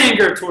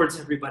anger towards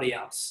everybody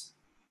else.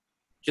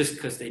 Just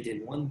because they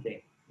did one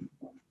thing.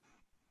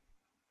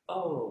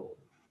 Oh.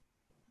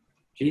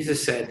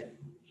 Jesus said,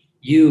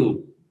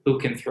 you who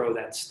can throw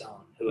that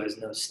stone, who has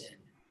no sin,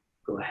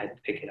 go ahead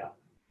and pick it up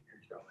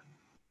and throw it.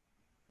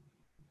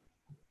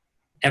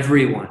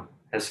 Everyone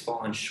has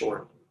fallen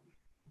short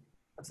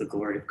of the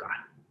glory of God.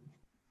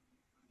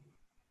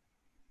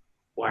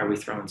 Why are we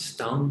throwing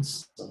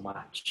stones so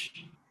much?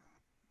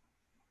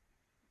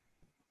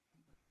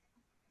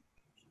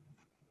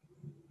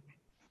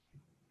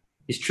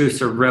 These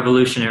truths are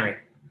revolutionary.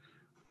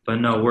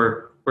 But no,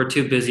 we're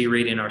too busy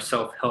reading our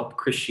self-help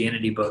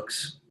Christianity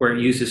books where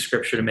it uses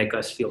scripture to make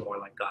us feel more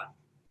like God.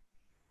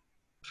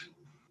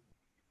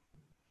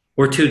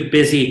 We're too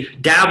busy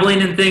dabbling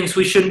in things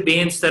we shouldn't be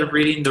instead of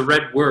reading the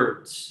red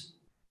words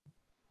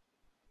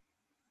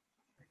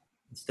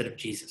instead of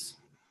Jesus.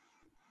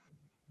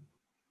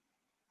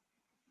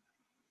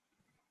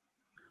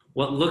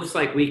 What looks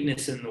like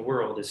weakness in the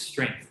world is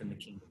strength in the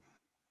kingdom.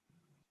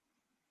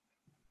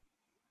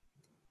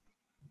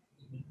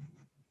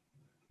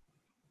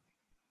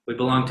 We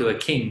belong to a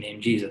king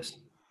named Jesus.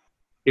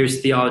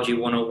 Here's Theology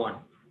 101.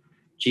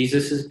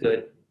 Jesus is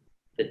good,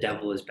 the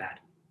devil is bad.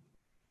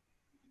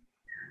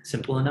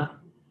 Simple enough?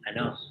 I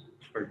know.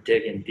 We're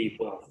digging deep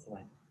well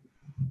tonight.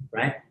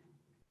 Right?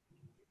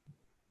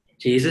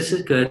 Jesus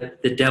is good,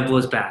 the devil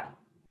is bad.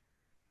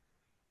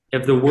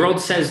 If the world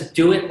says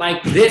do it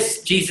like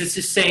this, Jesus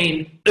is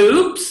saying,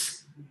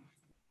 oops,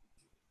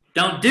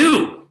 don't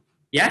do.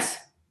 Yes?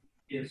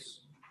 Yes.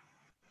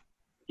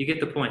 You get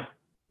the point.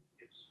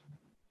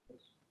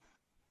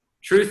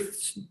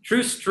 Yes.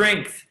 True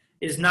strength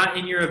is not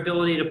in your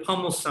ability to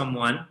pummel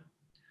someone.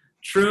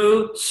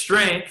 True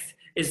strength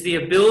is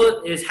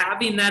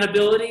having that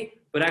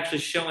ability, but actually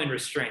showing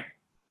restraint.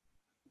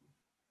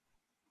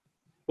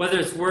 Whether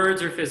it's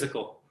words or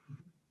physical.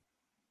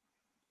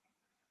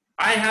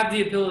 I have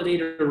the ability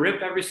to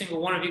rip every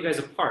single one of you guys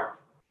apart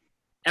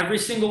every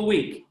single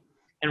week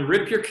and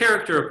rip your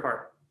character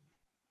apart.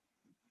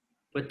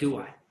 But do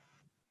I?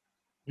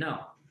 No.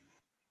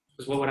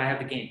 Because what would I have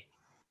to gain?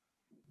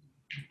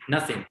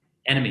 Nothing.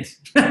 Enemies.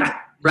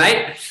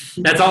 Right?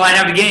 That's all I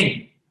have to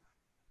gain.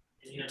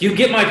 Do you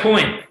get my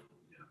point?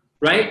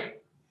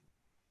 Right?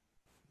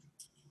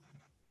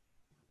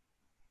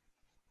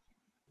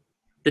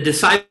 The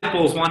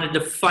disciples wanted to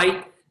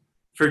fight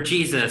for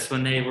Jesus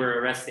when they were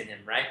arresting him,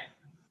 right?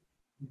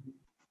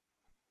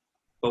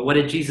 But what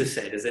did Jesus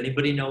say? Does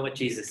anybody know what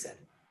Jesus said?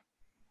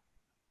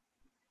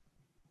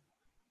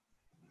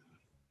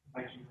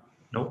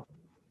 Nope.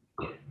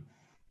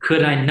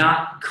 Could I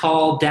not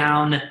call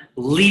down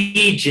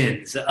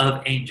legions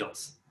of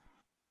angels?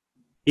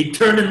 He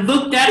turned and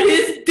looked at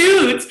his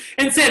dudes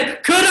and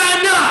said, could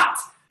I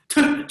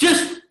not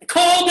just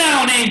call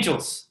down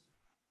angels?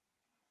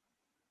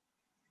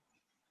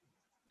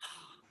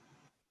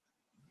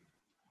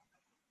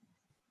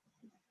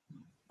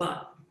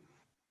 But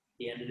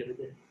he ended it with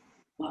it.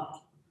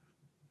 But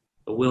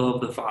the will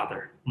of the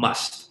Father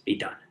must be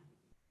done.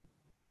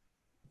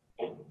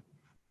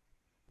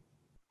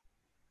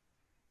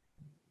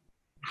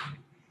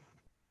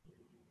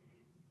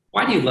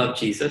 Why do you love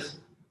Jesus?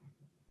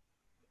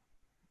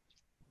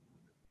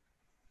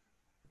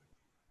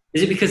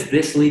 Is it because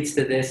this leads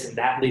to this and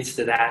that leads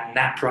to that and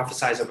that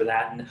prophesies over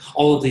that and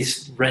all of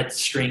these red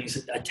strings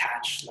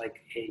attached like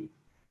a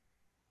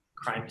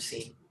crime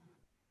scene?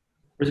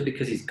 Or is it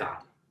because he's God?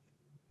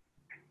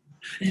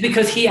 Is it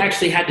because he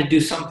actually had to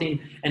do something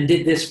and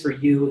did this for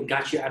you and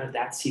got you out of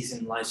that season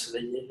in life so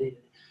that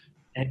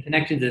and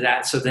connected to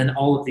that so then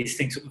all of these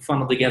things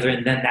funnel together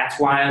and then that's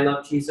why I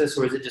love Jesus?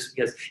 Or is it just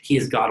because he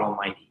is God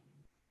Almighty?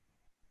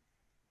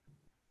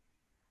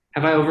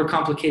 Have I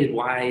overcomplicated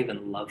why I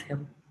even love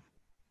him?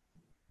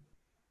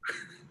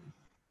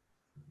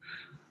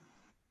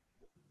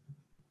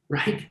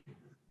 Right?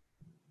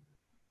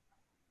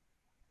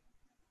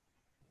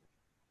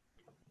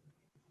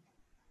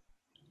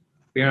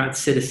 We are not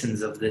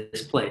citizens of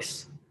this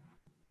place.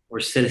 We're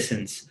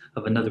citizens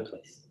of another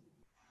place.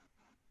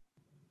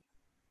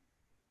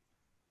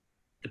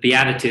 The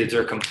Beatitudes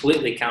are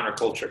completely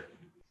counterculture.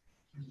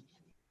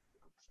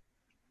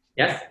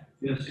 Yes?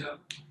 Yes. Yeah.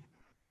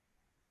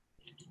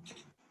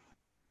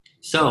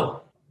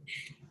 So,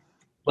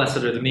 blessed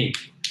are the meek,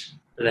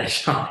 for that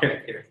shall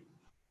inherit the earth.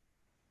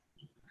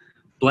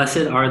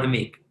 Blessed are the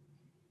meek,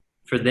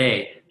 for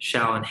they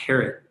shall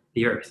inherit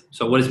the earth.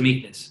 So what is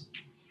meekness?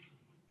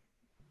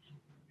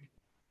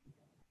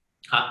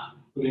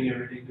 Putting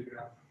everything to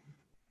God.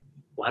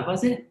 What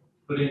was it?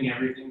 Putting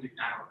everything to God.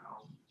 I don't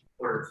know.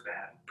 Or it's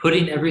bad.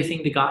 Putting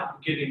everything to God?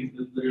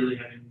 Literally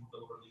having the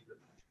Lord lead them.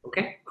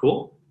 Okay,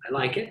 cool. I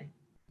like it.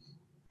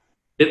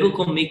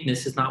 Biblical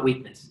meekness is not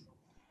weakness.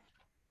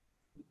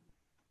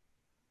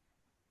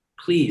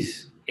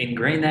 Please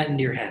ingrain that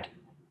into your head,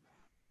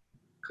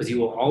 because you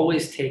will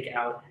always take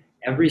out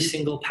every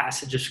single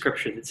passage of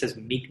scripture that says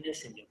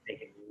meekness and you'll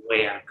take it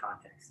way out of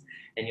context.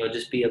 And you'll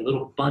just be a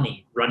little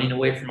bunny running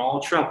away from all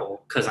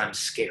trouble because I'm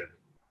scared.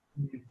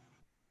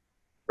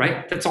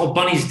 Right? That's all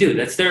bunnies do.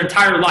 That's their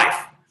entire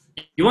life.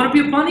 You want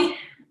to be a bunny?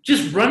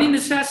 Just running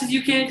as fast as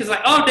you can because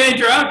like, oh,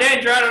 danger, I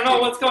don't know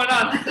what's going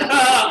on.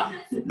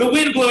 The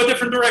wind blew a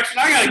different direction.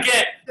 I got to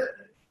get.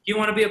 You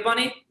want to be a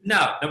bunny?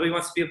 No, nobody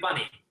wants to be a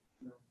bunny.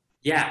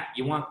 Yeah,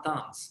 you want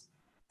thumbs.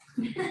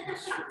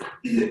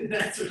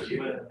 That's what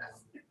you want.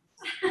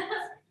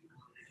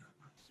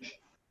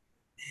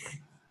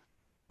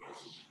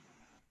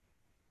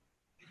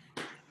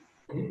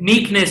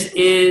 Meekness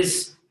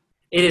is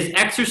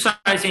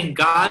exercising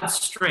God's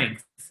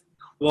strength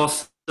while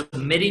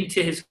submitting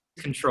to his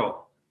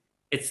control.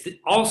 It's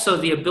also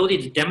the ability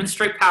to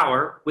demonstrate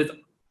power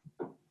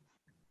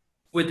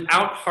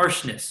without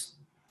harshness.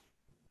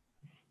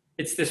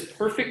 It's this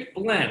perfect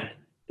blend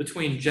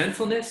between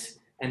gentleness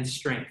and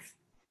strength.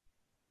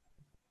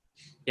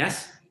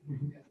 Yes?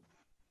 Mm-hmm.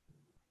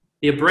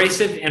 The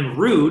abrasive and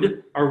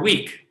rude are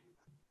weak.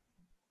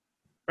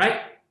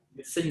 Right?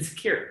 It's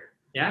insecure.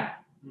 Yeah?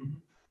 Mm-hmm.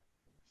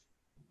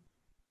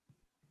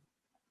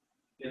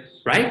 Yes.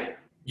 Right?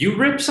 You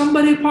rip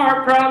somebody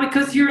apart probably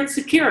because you're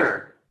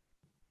insecure.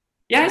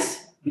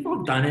 Yes? We've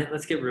all done it.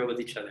 Let's get real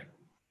with each other.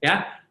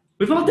 Yeah?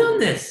 We've all done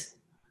this.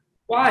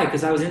 Why?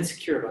 Because I was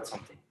insecure about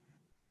something.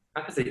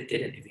 Not because they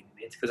did anything to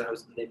me. It's because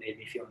they made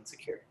me feel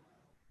insecure.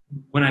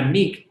 When I'm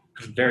meek,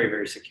 I'm very,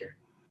 very secure.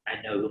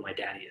 I know who my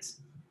daddy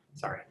is.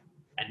 Sorry.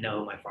 I know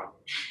who my father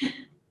is.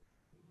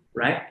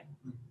 Right?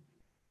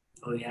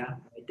 Oh, yeah?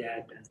 My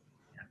dad does.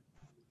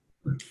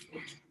 Yeah.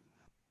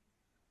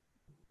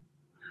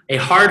 A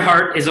hard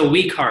heart is a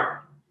weak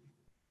heart.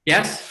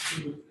 Yes?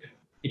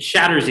 It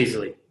shatters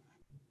easily.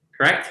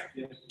 Correct?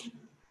 Yes.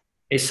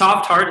 A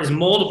soft heart is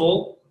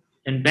moldable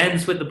and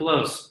bends with the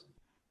blows.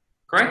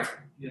 Correct?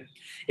 Yes.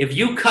 If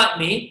you cut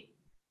me,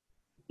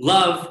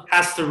 love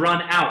has to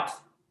run out.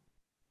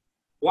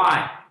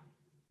 Why?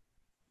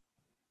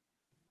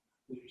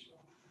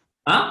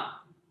 Huh?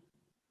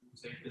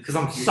 Because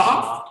I'm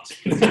soft?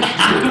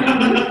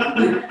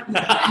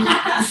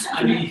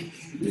 I mean,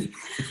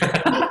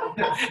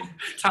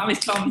 Tommy's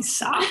calling me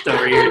soft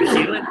over here,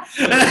 Keelan.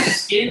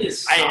 skin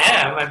is I soft.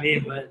 am, I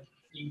mean, but...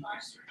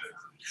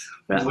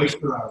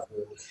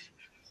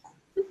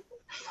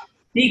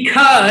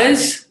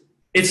 Because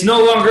it's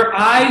no longer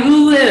I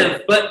who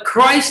live, but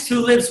Christ who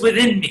lives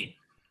within me.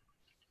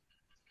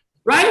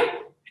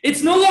 Right?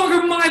 It's no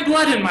longer my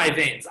blood in my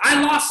veins.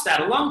 I lost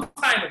that a long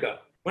time ago.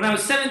 When I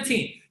was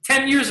 17,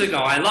 10 years ago,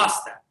 I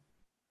lost that.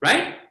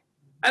 Right?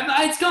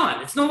 It's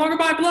gone. It's no longer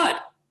my blood.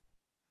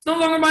 It's no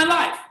longer my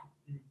life.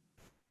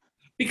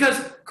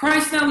 Because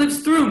Christ now lives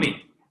through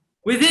me,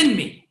 within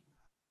me.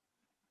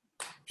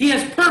 He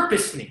has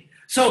purposed me.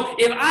 So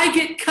if I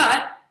get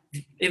cut,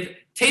 if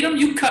Tatum,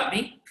 you cut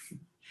me,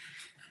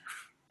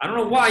 I don't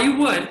know why you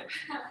would,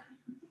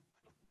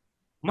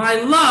 my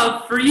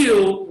love for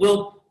you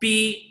will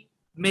be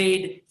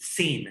made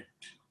seen.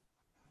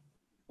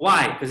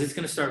 Why? Because it's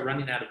going to start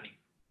running out of me.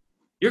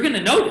 You're going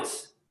to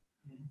notice,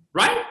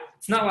 right?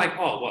 It's not like,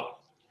 oh,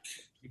 well,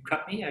 you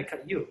cut me, I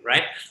cut you,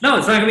 right? No,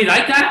 it's not going to be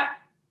like that.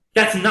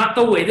 That's not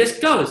the way this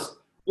goes.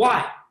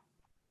 Why?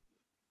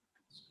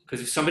 Because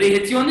if somebody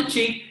hits you on the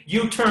cheek,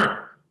 you turn.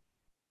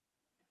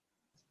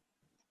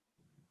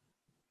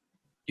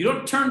 You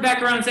don't turn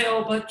back around and say,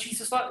 oh, but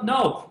Jesus loved.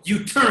 No,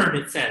 you turn,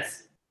 it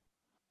says.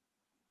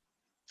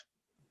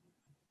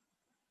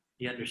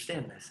 You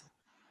understand this?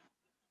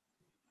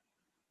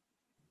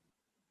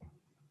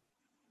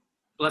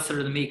 Blessed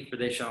are the meek, for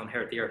they shall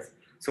inherit the earth.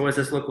 So what does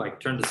this look like?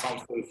 Turn to Psalm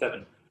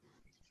 47.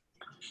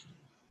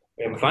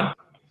 We having fun?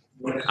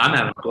 I'm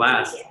having a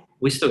blast.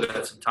 We still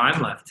got some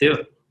time left,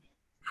 too.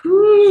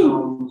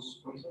 Woo!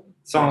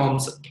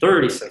 Psalms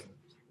 37.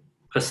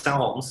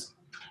 Psalms.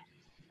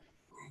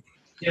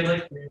 Yeah,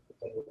 like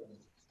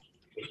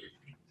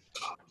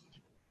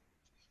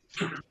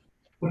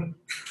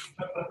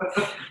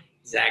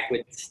Zach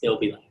would still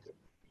be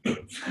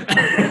laughing.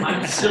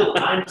 I'm still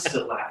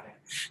laughing.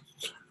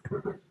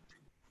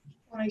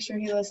 I'll make sure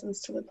he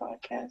listens to the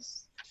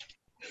podcast.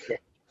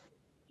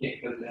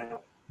 Can't cut it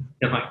out.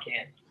 No, I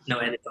can't. No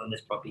edits on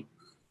this puppy.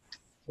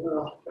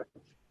 Well,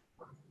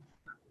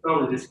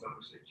 probably this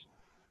conversation.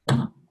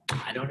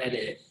 I don't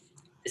edit it.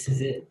 This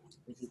is it.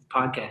 This is the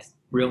podcast.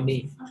 Real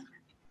me.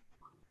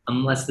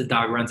 Unless the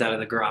dog runs out of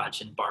the garage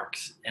and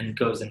barks and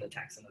goes and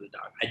attacks another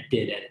dog. I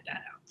did edit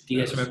that out. Do you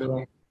guys remember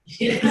that?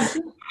 Yes.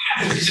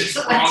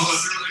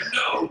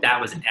 That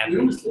was epic.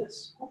 Who's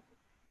this?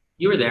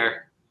 You were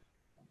there.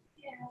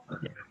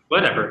 Yeah.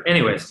 Whatever.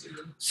 Anyways,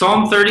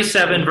 Psalm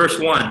 37, verse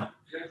 1.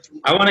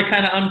 I want to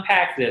kind of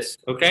unpack this,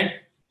 okay?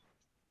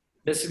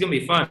 This is going to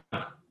be fun.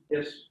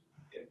 Yes.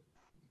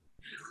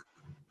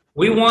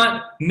 We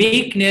want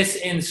meekness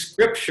in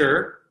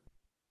Scripture,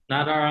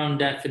 not our own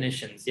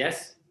definitions,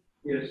 yes?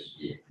 Yes.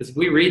 Because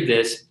we read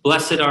this,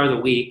 blessed are the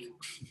weak,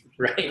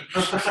 right?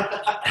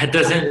 That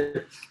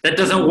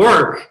doesn't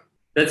work.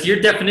 That's your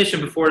definition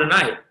before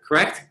tonight,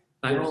 correct?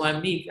 Like, Yes. oh,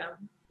 I'm meek.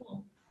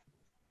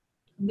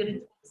 I'm gonna,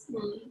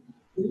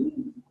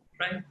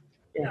 right?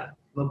 Yeah,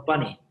 I'm a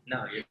bunny.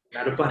 No, you're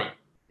not a bunny.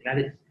 You're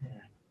not a,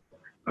 yeah.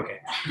 Okay.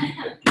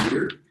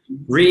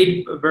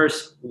 Read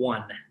verse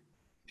 1.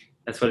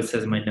 That's what it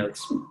says in my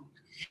notes.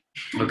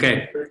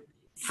 Okay.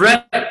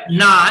 Fret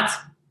not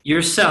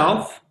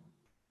yourself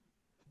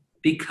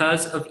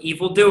because of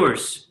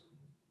evildoers.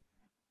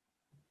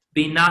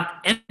 Be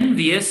not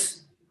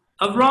envious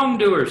of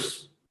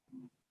wrongdoers.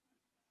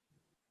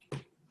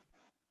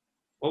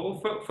 Well,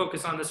 we'll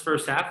focus on this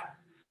first half.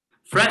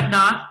 Fret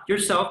not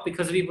yourself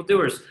because of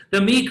evildoers.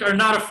 The meek are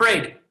not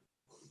afraid.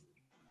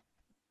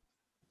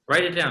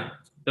 Write it down.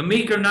 The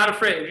meek are not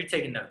afraid. If you're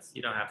taking notes,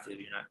 you don't have to.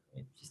 You're not.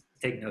 Just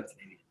take notes,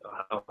 maybe.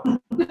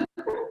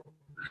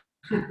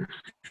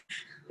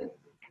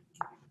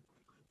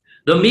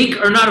 The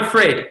meek are not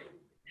afraid.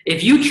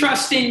 If you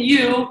trust in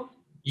you,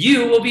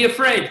 you will be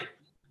afraid.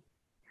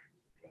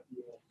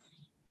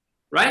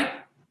 Right?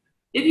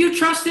 If you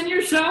trust in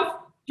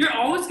yourself, you're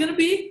always going to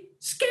be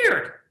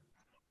scared.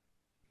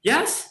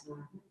 Yes?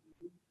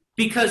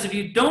 Because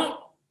they don't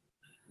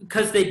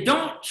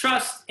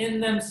trust in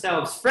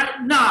themselves.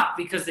 Fret not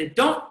because they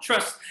don't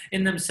trust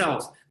in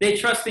themselves. They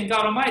trust in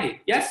God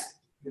Almighty. Yes?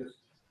 Yes.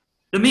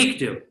 The meek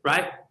do,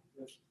 right?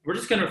 Yes. We're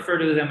just going to refer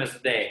to them as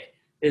they.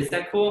 Is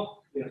that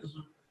cool? Yes. Is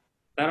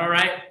that all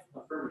right?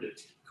 Affirmative.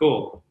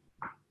 Cool.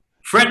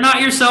 Fret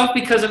not yourself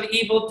because of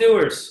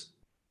evildoers.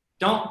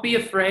 Don't be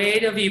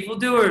afraid of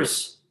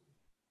evildoers.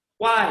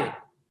 Why?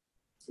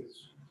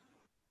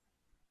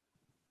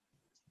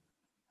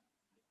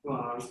 Well,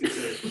 I was going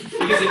to say,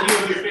 because if you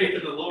have your faith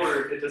in the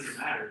Lord, it doesn't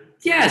matter.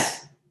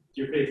 Yes.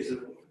 Your faith is in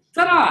the Lord.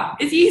 Ta-da!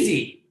 It's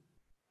easy.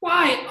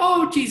 Why?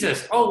 Oh,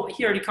 Jesus. Oh,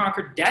 he already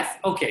conquered death?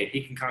 Okay,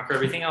 he can conquer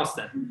everything else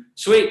then.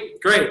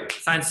 Sweet. Great.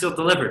 Signed, sealed,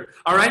 delivered.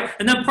 All right?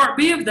 And then part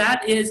B of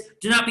that is,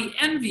 do not be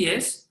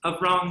envious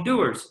of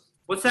wrongdoers.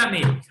 What's that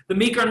mean? The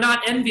meek are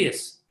not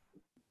envious.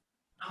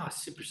 Oh,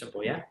 it's super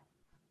simple, yeah?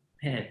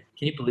 Man,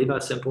 can you believe how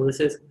simple this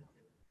is?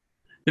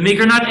 The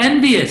meek are not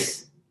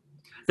envious.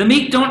 The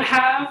meek don't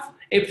have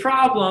a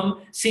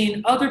problem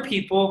seeing other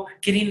people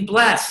getting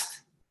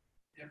blessed.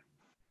 Yeah.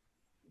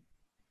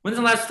 When's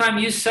the last time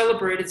you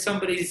celebrated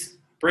somebody's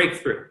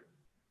breakthrough?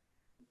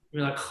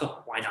 You're like,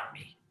 oh, why not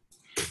me?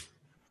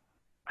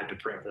 I've been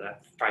praying for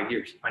that for 5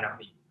 years. Why not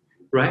me?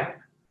 Right?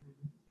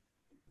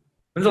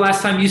 When's the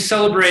last time you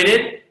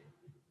celebrated?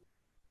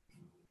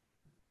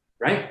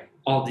 Right?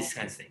 All these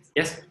kinds of things.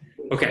 Yes?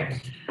 Okay.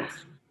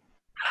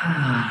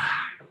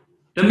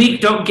 The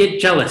meek don't get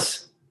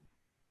jealous.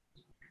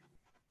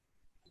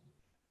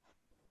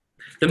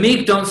 The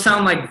meek don't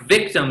sound like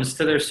victims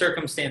to their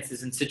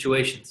circumstances and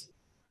situations.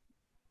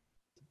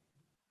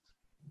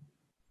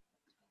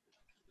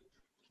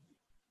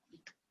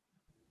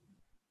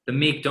 The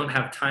meek don't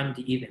have time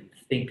to even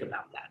think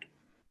about that.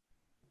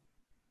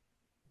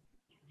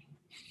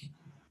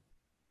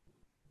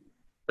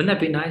 Wouldn't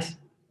that be nice?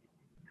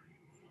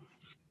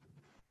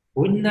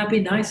 Wouldn't that be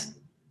nice?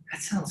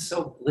 That sounds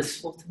so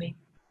blissful to me.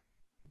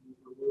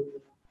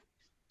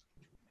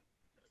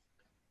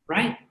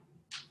 Right?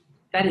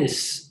 That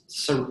is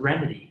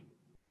serenity.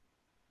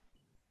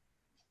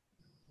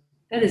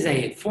 That is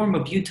a form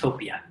of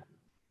utopia.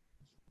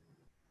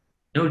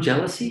 No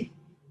jealousy?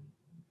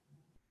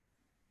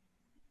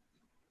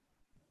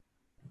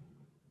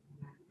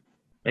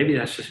 Maybe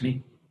that's just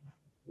me.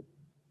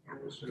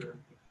 And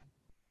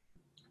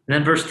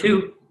then verse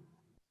 2.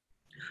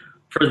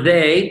 For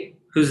they,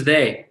 who's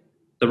they?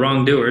 The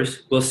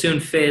wrongdoers, will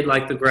soon fade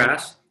like the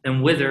grass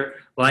and wither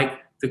like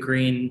the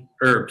green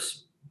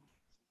herbs.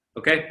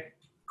 Okay?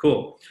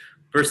 Cool.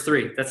 Verse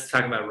 3. That's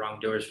talking about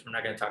wrongdoers. We're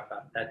not going to talk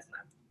about that. That's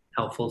not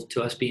helpful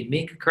to us being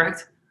meek,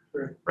 correct?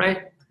 Sure.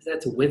 Right?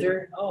 That's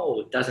wither?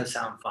 Oh, it doesn't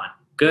sound fun.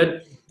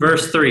 Good.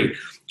 Verse 3.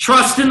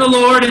 Trust in the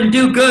Lord and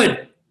do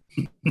good.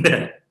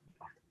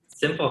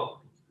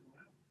 Simple.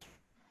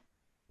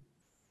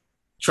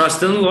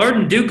 Trust in the Lord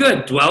and do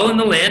good. Dwell in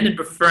the land and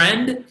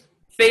befriend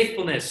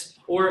faithfulness,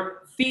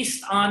 or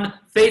feast on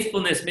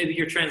faithfulness, maybe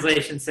your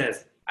translation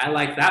says. I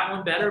like that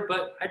one better,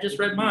 but I just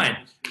read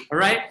mine. All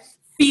right?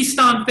 Feast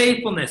on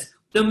faithfulness.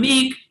 The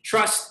meek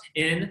trust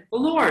in the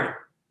Lord.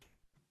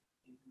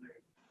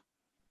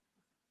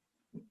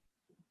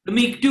 The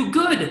meek do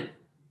good.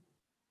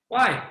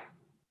 Why?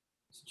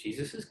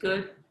 Jesus is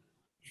good.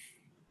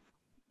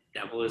 The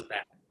devil is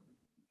bad.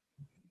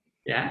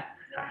 Yeah,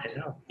 I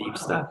know. Deep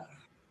stuff.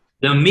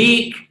 The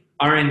meek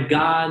are in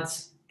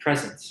God's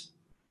presence.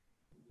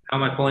 How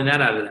am I pulling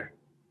that out of there?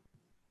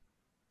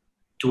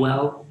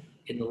 Dwell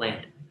in the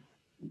land.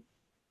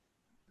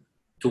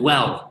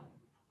 Dwell.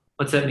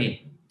 What's that mean?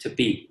 To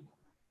be.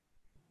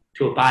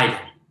 To abide in.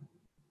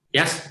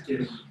 Yes?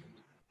 Yes.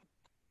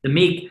 The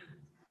meek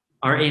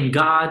are in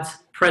God's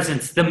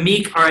presence. The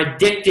meek are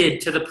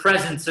addicted to the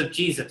presence of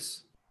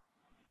Jesus.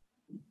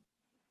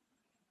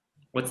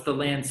 What's the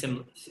land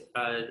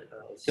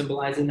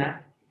symbolizing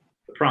that?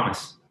 The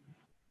promise.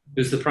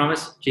 Who's the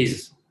promise?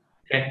 Jesus.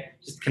 Okay?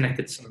 Just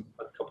connected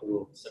a couple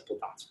little simple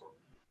dots for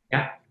you.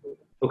 Yeah?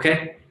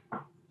 Okay?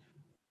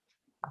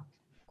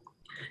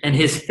 And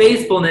his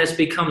faithfulness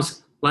becomes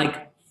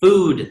like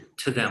food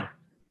to them.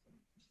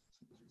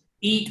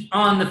 Eat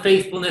on the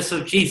faithfulness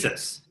of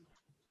Jesus.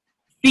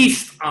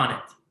 Feast on it.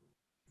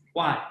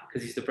 Why?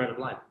 Because he's the bread of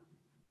life.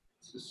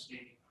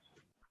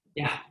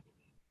 Yeah.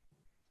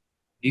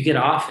 You get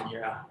off and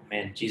you're, oh,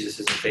 man, Jesus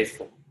isn't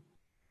faithful.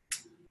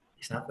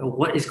 He's not.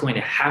 What is going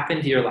to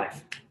happen to your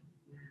life?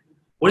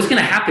 What is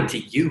going to happen to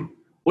you?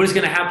 What is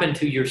going to happen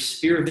to your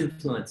sphere of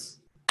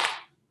influence?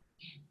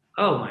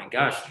 Oh my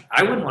gosh,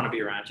 I wouldn't want to be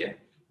around you.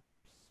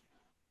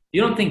 You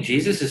don't think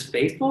Jesus is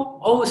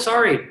faithful? Oh,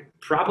 sorry.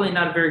 Probably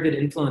not a very good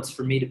influence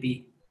for me to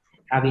be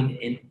having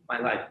in my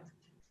life.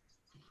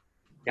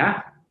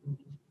 Yeah?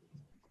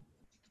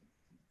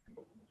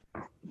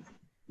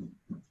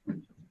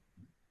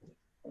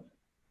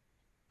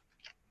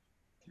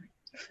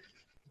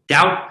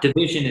 Doubt,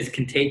 division is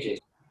contagious,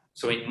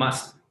 so we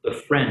must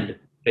befriend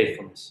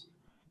faithfulness.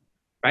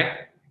 Right?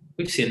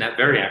 We've seen that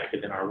very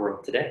active in our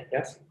world today,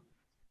 yes?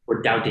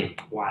 We're doubting.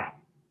 Why?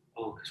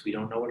 Oh, because we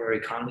don't know what our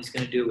economy is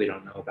going to do. We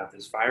don't know about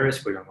this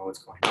virus. We don't know what's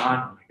going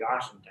on. Oh my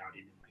gosh, I'm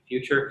doubting in my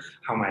future.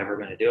 How am I ever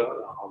going to do it?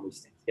 All these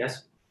things,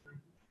 yes?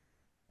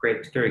 Great,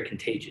 it's very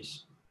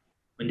contagious.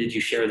 When did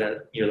you share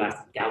that your last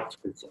doubts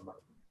with somebody?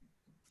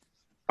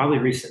 Probably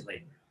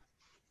recently.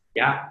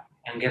 Yeah,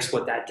 and guess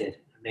what that did?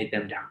 It made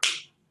them doubt.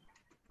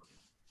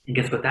 And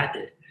guess what that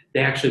did?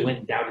 They actually went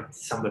and doubted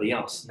somebody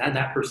else. Now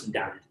that person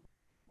doubted.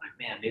 Like,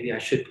 man, maybe I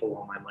should pull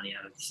all my money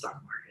out of the stock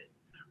market,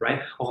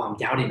 right? Oh, I'm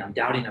doubting.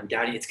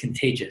 It's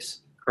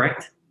contagious,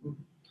 correct?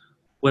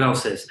 What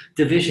else is?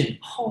 Division.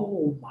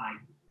 Oh my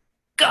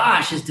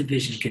gosh, is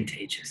division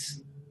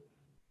contagious?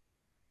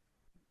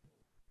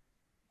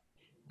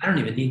 I don't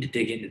even need to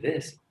dig into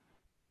this.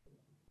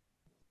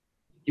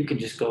 You can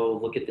just go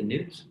look at the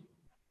news.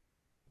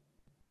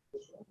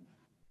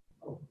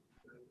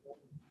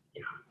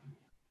 Yeah.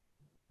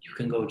 You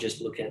can go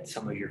just look at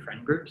some of your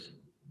friend groups.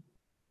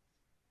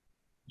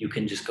 You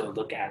can just go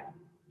look at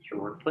your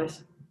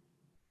workplace.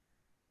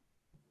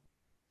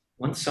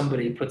 Once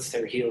somebody puts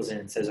their heels in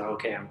and says,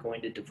 okay, I'm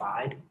going to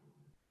divide,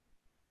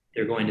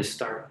 they're going to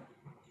start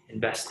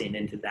investing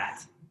into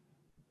that.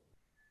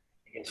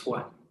 And guess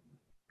what?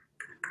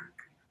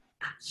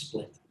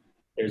 Split.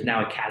 There's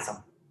now a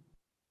chasm.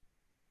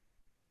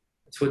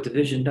 That's what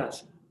division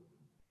does.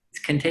 It's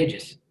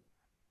contagious.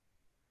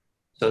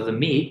 So the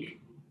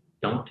meek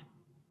don't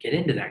get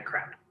into that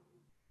crap.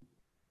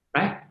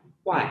 Right?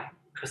 Why?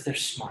 Because they're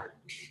smart.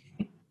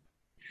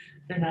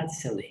 They're not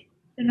silly.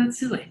 They're not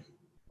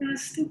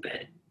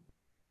stupid.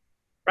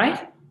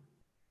 Right?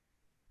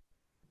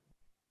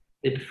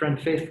 They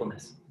befriend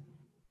faithfulness.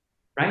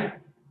 Right?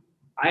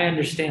 I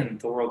understand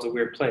the world's a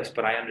weird place,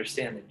 but I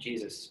understand that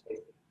Jesus is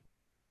faithful.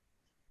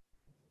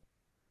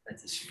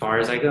 That's as far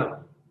as I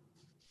go.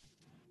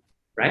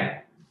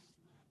 Right?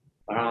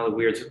 I don't know,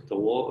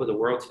 the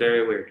world's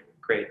very weird.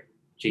 Great.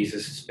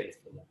 Jesus is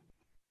faithful.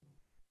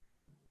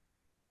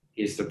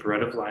 He is the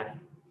bread of life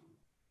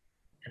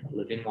and the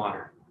living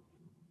water.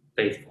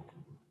 Faithful.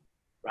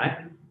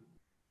 Right?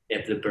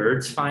 If the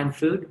birds find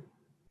food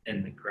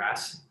and the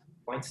grass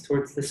points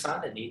towards the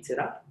sun and eats it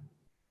up,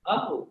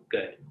 oh,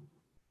 good.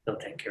 He'll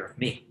take care of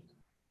me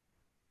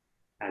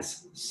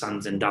as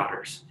sons and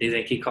daughters. Do you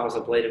think he calls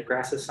a blade of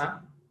grass a son?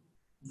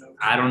 No.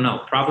 I don't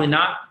know. Probably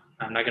not.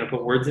 I'm not going to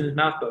put words in his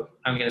mouth, but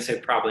I'm going to say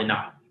probably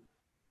not.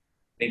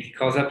 Think he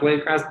calls that blade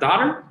of grass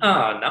daughter?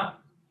 Oh, no.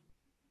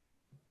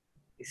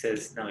 He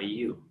says, no,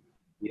 you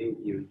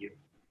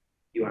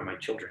are my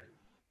children.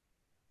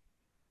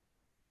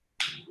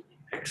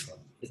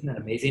 Excellent. Isn't that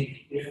amazing?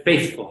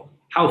 Faithful.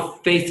 How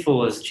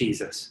faithful is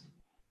Jesus?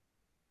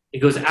 He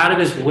goes out of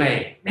his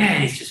way.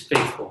 Man, he's just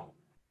faithful.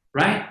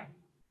 Right?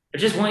 I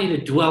just want you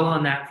to dwell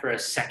on that for a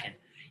second.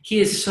 He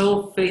is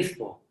so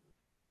faithful.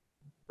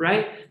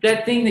 Right?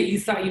 That thing that you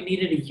thought you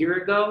needed a year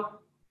ago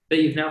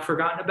that you've now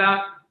forgotten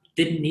about,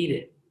 didn't need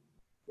it.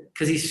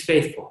 Because he's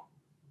faithful.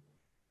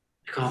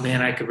 Like, oh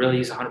man, I could really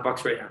use $100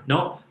 right now.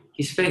 No,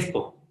 he's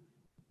faithful.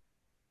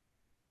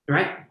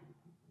 Right?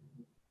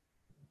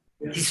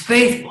 Yeah. He's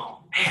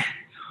faithful. Man,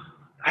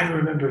 I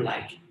remember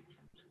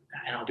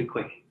and I'll be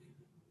quick.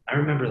 I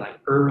remember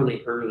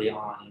early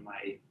on in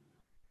my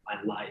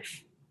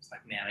life, it's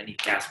like, man, I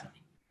need gas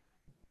money.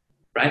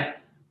 Right?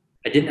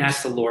 I didn't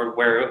ask the Lord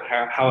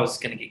how I was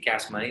going to get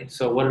gas money.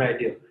 So what did I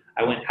do?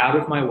 I went out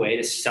of my way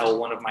to sell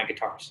one of my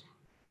guitars.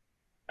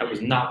 That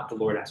was not what the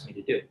Lord asked me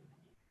to do.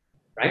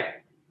 Right?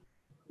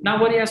 Not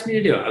what he asked me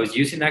to do. I was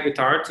using that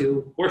guitar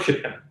to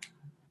worship him.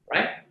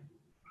 Right?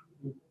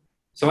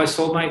 So I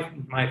sold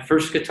my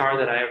first guitar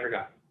that I ever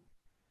got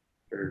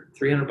for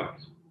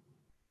 $300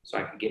 so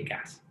I could get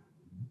gas.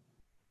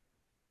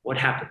 What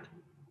happened?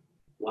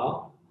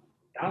 Well,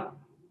 about,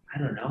 I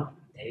don't know,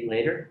 a day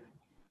later,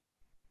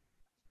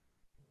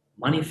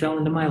 money fell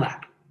into my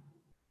lap.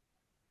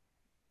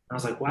 I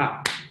was like,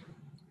 wow,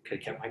 could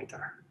have kept my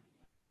guitar.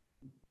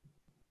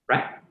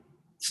 Right?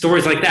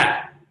 Stories like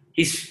that.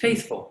 He's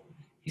faithful.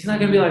 He's not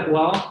going to be like,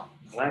 well,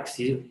 Lex,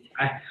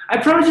 I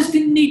probably just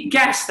didn't need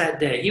gas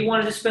that day. He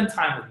wanted to spend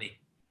time with me.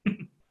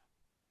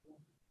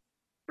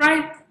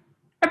 Right?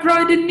 I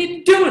probably didn't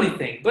need to do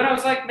anything. But I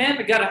was like, man,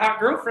 I got a hot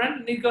girlfriend.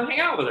 I need to go hang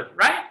out with her.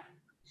 Right?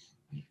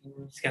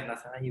 She's got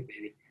nothing on you,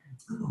 baby.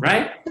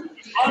 Right?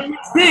 All of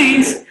these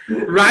things,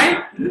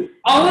 right?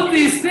 All of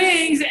these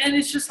things, and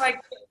it's just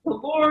like the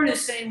Lord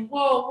is saying,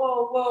 whoa,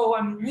 whoa, whoa,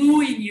 I'm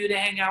wooing you to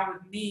hang out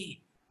with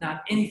me,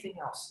 not anything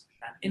else,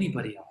 not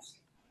anybody else.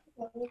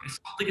 I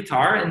sold the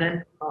guitar, and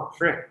then, oh,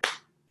 frick.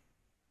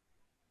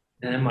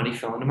 And then money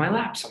fell into my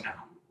lap somehow,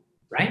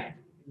 right?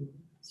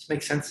 This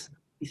makes sense.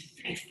 He's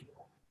faithful.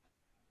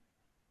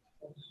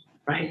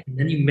 Right? And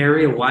then you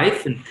marry a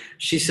wife, and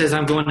she says,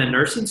 I'm going to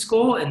nursing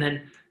school, and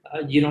then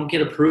you don't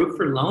get approved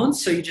for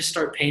loans, so you just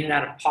start paying it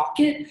out of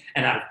pocket,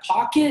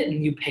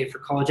 and you pay for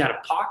college out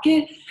of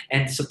pocket,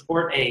 and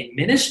support a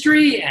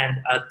ministry, and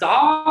a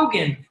dog,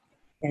 and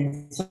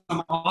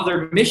some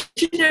other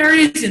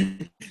missionaries,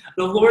 and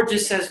the Lord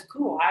just says,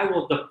 cool, I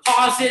will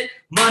deposit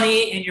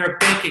money in your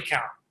bank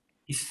account.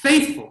 He's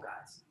faithful,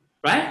 guys,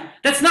 right?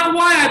 That's not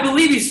why I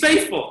believe he's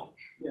faithful.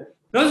 Yeah.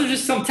 Those are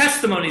just some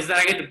testimonies that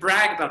I get to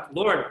brag about the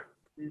Lord,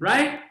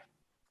 right?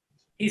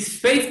 He's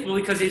faithful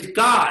because he's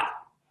God.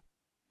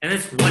 And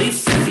it's what he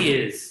says he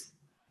is.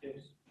 Yes.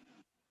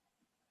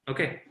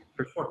 Okay,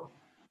 verse 4.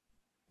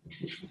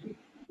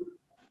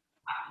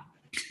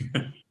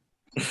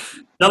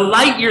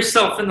 Delight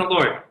yourself in the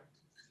Lord.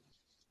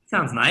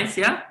 Sounds nice,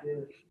 yeah?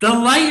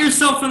 Delight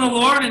yourself in the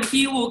Lord, and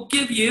he will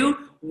give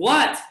you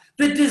what?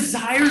 The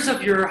desires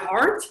of your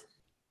heart?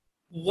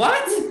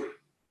 What?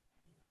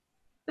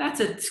 That's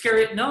a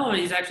scary... No,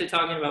 he's actually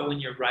talking about when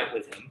you're right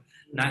with him,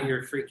 not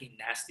your freaking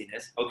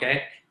nastiness,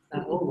 okay?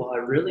 Oh, well, I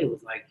really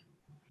was like...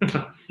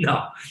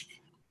 No,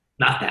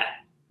 not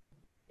that.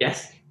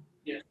 Yes?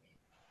 Yes.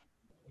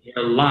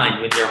 You're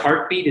aligned. When your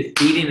heartbeat is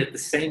beating at the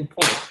same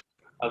point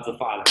of the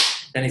Father,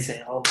 then he's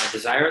saying, oh, my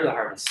desire of the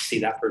heart is to see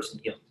that person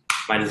healed.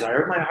 My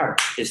desire of my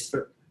heart is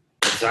to...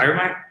 My desire of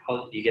my...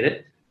 Oh, you get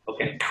it?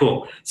 Okay,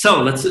 cool.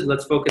 So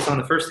let's focus on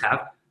the first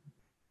half.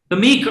 The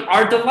meek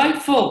are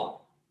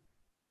delightful.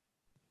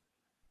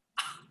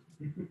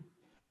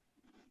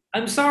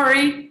 I'm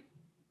sorry.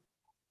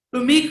 The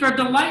meek are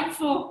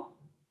delightful.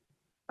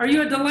 Are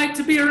you a delight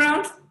to be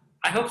around?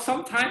 I hope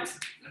sometimes.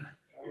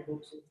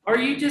 Or are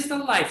you just a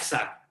life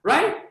suck,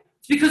 right?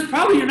 It's because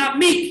probably you're not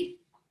meek.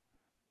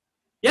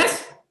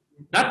 Yes?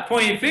 Not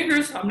pointing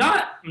fingers. I'm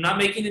not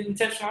making an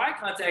intentional eye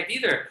contact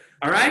either.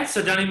 All right?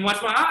 So don't even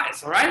watch my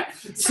eyes. All right?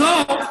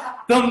 So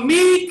the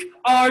meek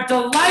are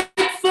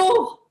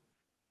delightful.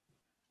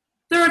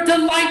 They're a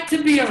delight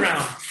to be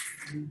around.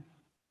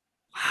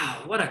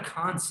 Wow, what a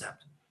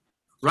concept.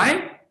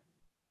 Right?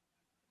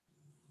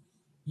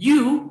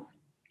 You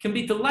can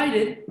be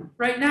delighted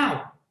right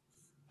now.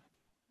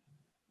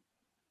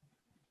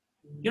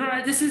 You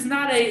know, this is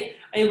not a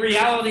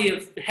reality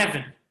of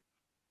heaven.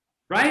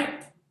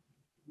 Right?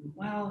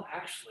 Well,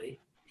 actually,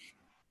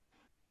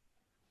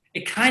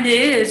 it kind of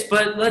is,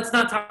 but let's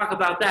not talk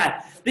about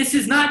that. This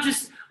is not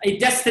just a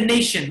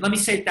destination. Let me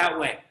say it that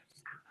way.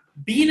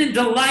 Being in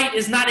delight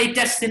is not a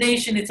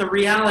destination, it's a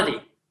reality.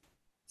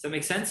 Does that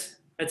make sense?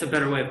 That's a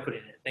better way of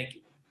putting it. Thank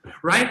you.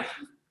 Right?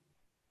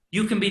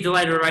 You can be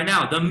delighted right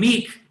now. The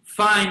meek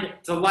find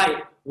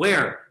delight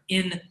where?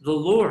 In the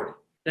Lord.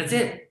 That's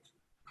it.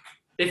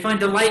 They find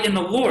delight in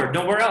the Lord,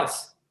 nowhere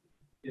else.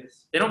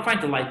 Yes. They don't find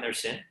delight in their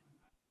sin.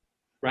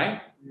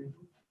 Right?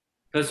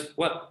 Because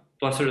what?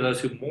 Blessed are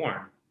those who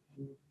mourn.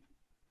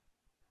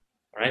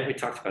 All right, we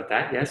talked about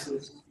that. Yes?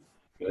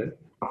 Good.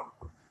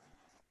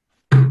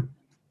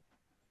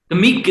 The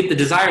meek get the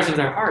desires of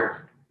their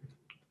heart.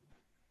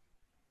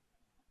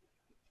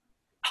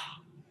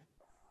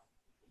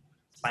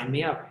 Sign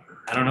me up.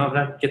 I don't know if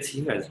that gets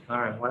you guys.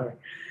 All right, whatever.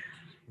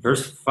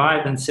 Verse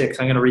 5 and 6.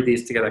 I'm going to read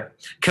these together.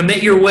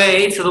 Commit your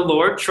way to the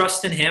Lord.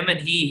 Trust in him,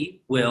 and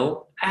he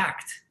will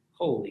act.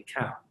 Holy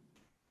cow.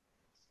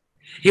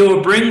 He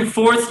will bring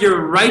forth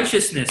your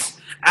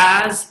righteousness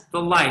as the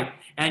light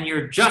and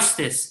your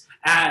justice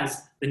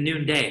as the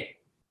noonday.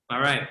 All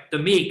right. The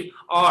meek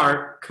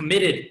are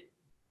committed.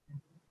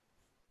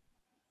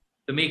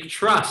 The meek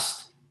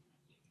trust.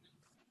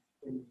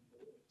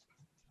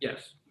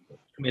 Yes.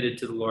 Committed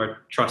to the Lord.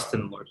 Trust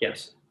in the Lord.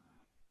 Yes.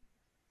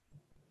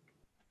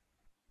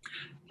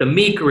 The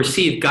meek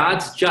receive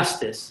God's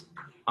justice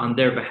on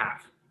their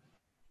behalf.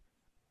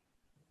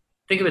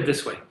 Think of it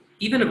this way.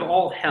 Even if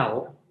all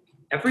hell,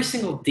 every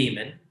single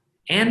demon,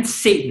 and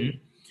Satan,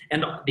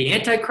 and the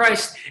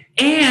Antichrist,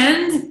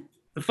 and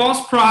the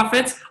false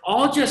prophets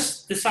all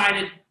just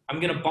decided, I'm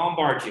going to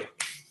bombard you.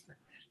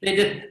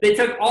 They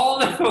took all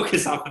the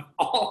focus off of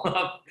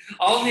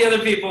all the other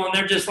people, and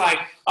they're just like,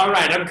 all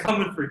right, I'm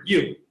coming for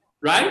you,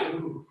 right?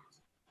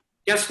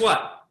 Guess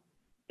what?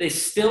 they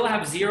still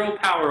have zero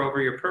power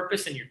over your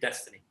purpose and your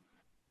destiny.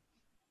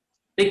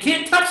 They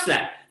can't touch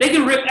that. They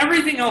can rip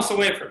everything else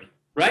away from you,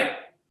 right?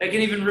 They can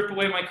even rip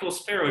away my cool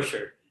sparrow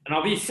shirt. And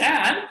I'll be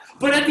sad,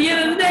 but at the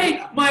end of the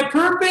day, my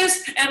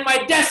purpose and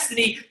my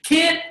destiny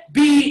can't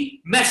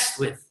be messed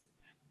with.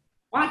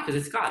 Why? Because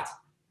it's God's.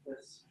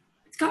 Yes.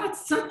 It's God's.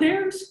 It's not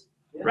theirs,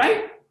 Yeah.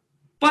 right?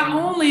 But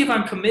only if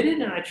I'm committed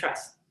and I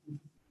trust.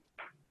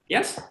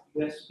 Yes?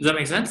 Yes, Does that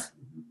make sense?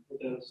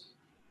 it does.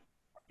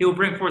 He will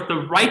bring forth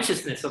the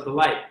righteousness of the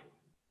light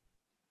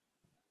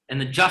and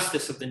the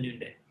justice of the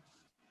noonday.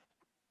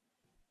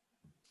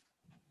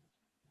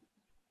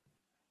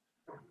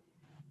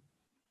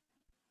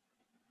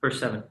 Verse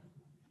 7.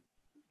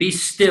 Be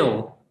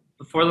still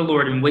before the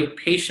Lord and wait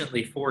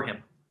patiently for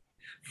him.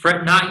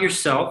 Fret not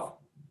yourself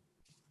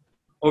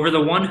over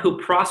the one who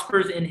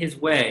prospers in his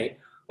way,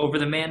 over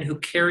the man who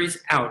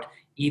carries out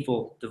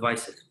evil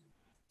devices.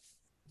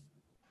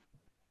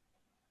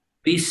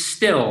 Be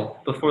still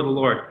before the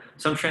Lord.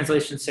 Some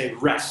translations say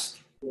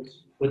rest Yes.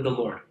 with the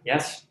Lord.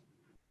 Yes?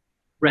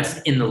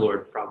 Rest in the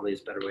Lord probably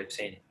is a better way of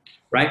saying it.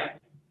 Right?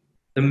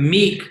 The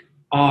meek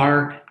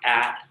are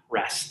at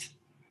rest.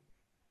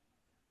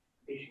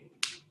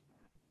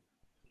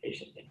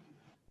 Patiently.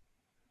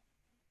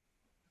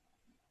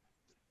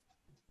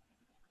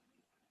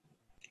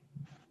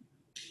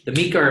 The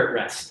meek are at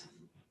rest.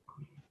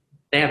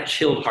 They have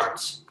chilled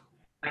hearts.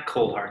 Not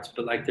cold hearts,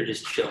 but like they're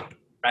just chill.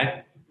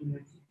 Right?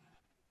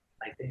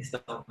 Like things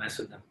don't mess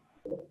with them.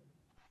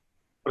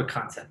 What a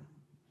concept.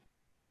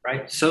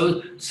 Right?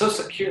 So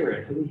secure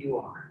in who you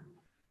are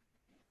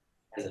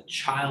as a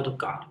child of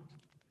God.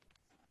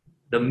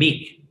 The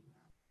meek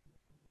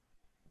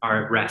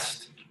are at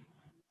rest.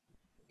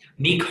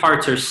 Meek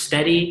hearts are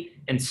steady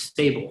and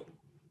stable.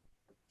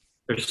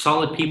 They're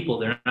solid people.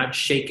 They're not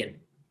shaken.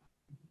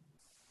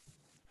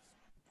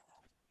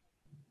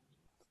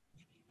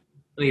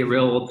 Let me get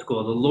real old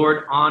school. The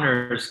Lord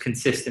honors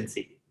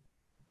consistency.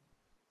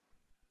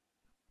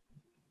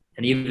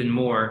 And even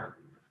more,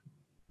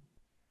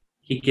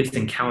 he gives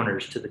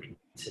encounters to the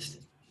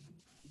consistent.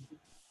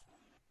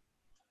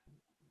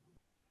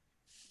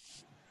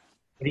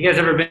 Have you guys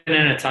ever been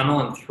in a tunnel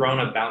and thrown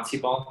a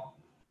bouncy ball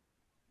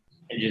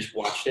and just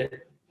watched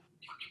it?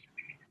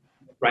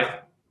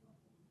 Right?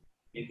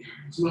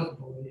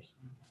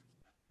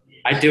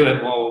 I do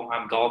it while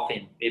I'm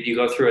golfing. If you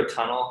go through a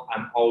tunnel,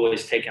 I'm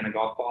always taking a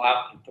golf ball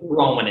out and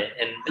throwing it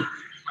and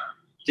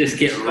just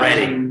get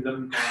ready.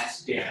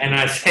 And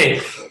I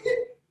say,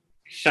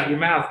 shut your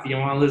mouth. You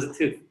don't want to lose a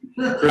tooth.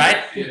 Right?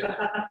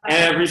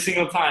 Every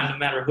single time, no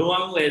matter who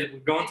I'm with, we're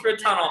going through a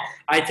tunnel,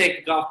 I take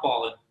a golf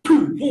ball and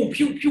pew, boom,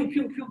 pew, pew,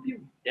 pew, pew,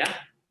 pew. Yeah?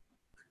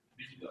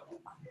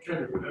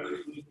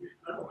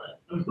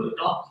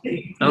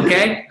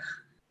 Okay?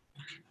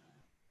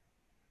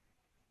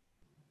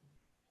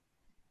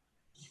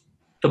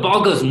 The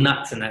ball goes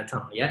nuts in that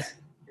tunnel, yes?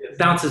 It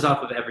bounces off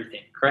of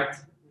everything,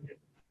 correct?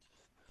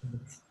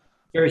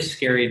 Very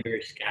scary and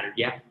very scattered,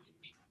 yeah?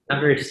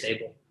 Not very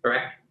stable,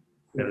 correct?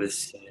 No,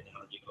 this is an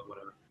analogy, but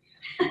whatever.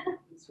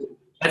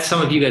 That's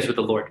some of you guys with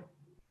the Lord.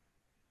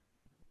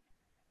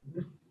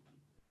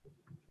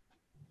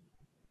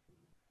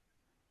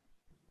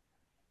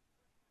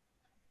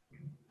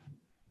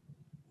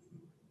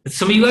 It's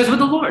some of you guys with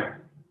the Lord.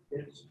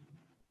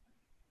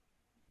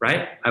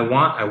 Right? I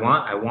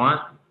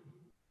want.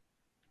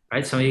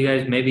 Right? Some of you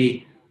guys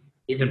maybe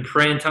even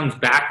pray in tongues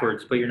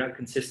backwards, but you're not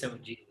consistent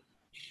with Jesus.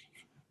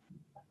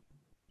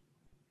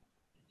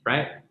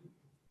 Right?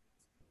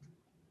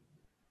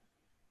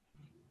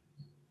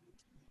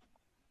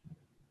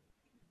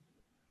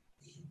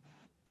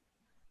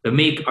 The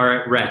meek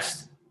are at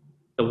rest.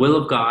 The will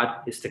of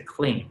God is to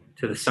cling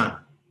to the Son.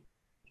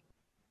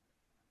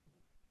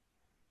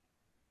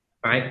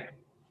 All right?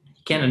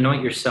 You can't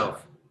anoint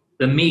yourself.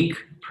 The meek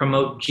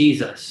promote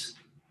Jesus,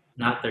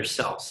 not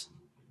themselves.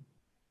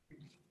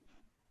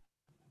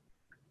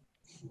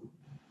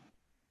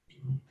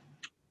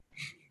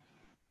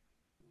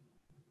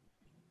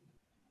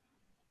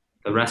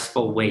 The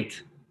restful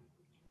wait.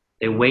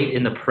 They wait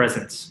in the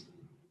presence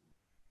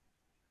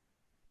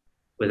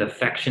with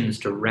affections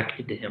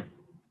directed to him.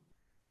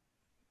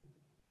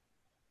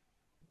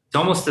 It's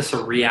almost this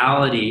a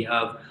reality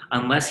of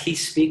unless he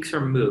speaks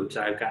or moves,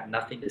 I've got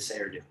nothing to say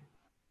or do.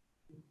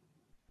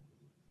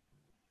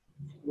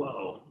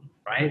 Whoa,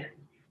 right?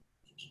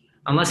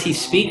 Unless he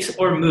speaks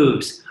or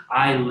moves,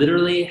 I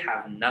literally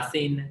have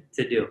nothing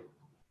to do.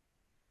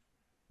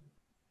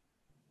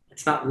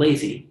 It's not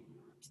lazy,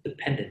 it's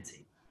dependency.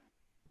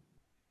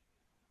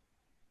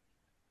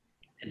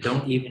 And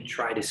don't even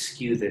try to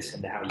skew this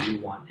into how you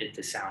want it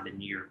to sound in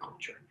your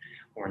culture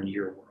or in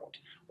your world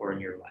or in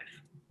your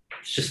life.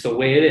 It's just the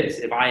way it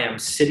is. If I am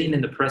sitting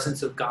in the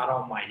presence of God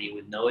Almighty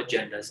with no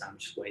agendas, I'm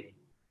just waiting.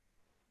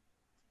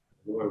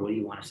 Lord, what do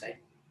you want to say?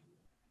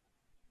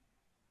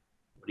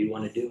 What do you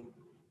want to do?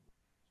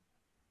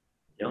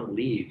 Don't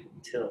leave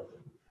until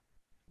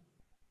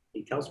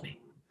he tells me.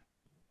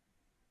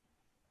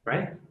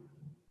 Right?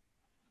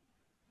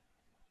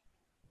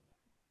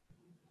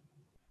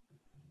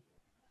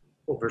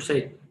 Well, verse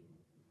 8.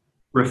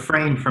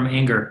 Refrain from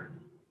anger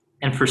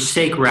and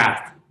forsake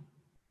wrath.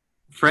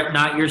 Fret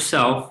not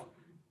yourself.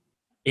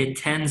 It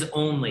tends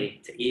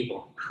only to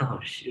evil. Oh,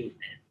 shoot,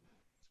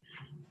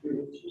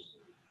 man.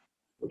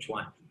 Which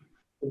one?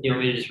 You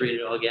want me to just read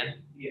it all again?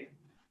 Yeah.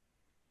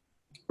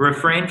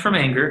 Refrain from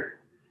anger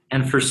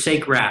and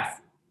forsake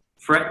wrath.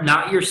 Fret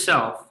not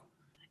yourself.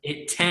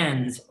 It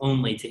tends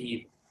only to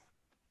evil.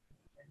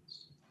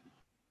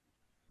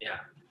 Yeah.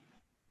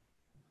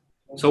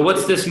 So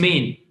what's this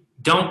mean?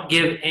 Don't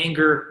give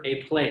anger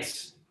a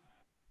place.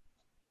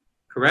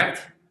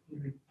 Correct?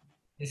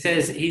 He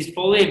says he's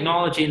fully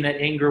acknowledging that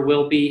anger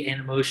will be an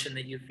emotion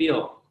that you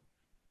feel.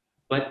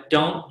 But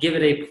don't give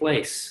it a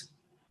place.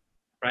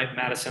 Right?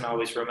 Madison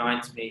always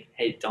reminds me,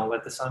 hey, don't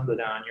let the sun go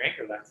down on your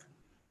anger left.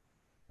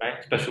 Right?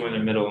 Especially when they're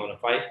in the middle of a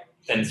fight.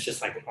 Then it's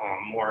just like, oh,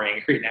 I'm more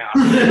angry now.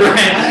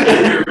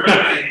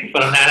 Right?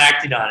 But I'm not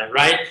acting on it,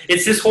 right?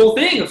 It's this whole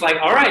thing. It's like,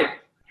 all right,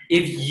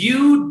 if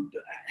you,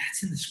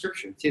 that's in the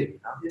scripture too. You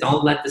know?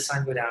 Don't let the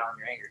sun go down on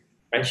your anger.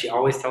 Right? She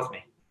always tells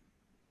me.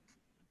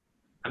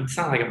 It's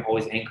not like I'm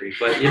always angry,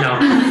 but it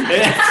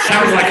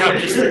sounds like I'm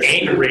just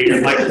angry.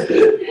 I'm like,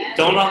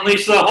 don't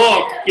unleash the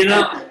Hulk,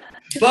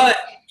 But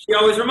she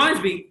always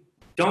reminds me,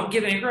 don't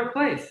give anger a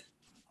place.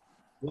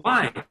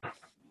 Why?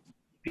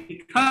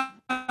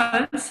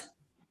 Because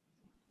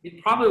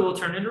it probably will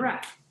turn into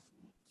wrath.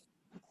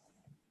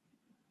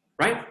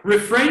 Right?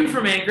 Refrain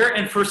from anger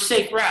and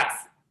forsake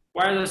wrath.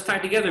 Why are those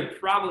tied together?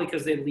 Probably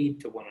because they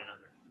lead to one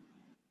another.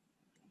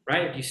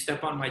 Right? If you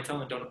step on my toe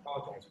and don't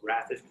apologize,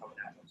 wrath is coming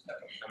out.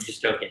 I'm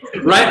just joking.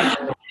 Right?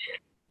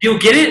 You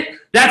get it?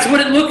 That's what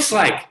it looks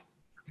like.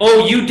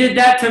 Oh, you did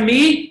that to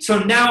me, so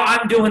now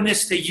I'm doing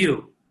this to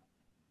you.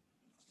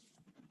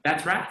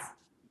 That's wrath.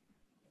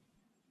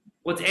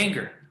 What's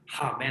anger?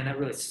 Oh, man, that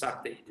really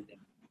sucked that you did that.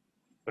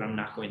 But I'm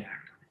not going to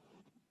act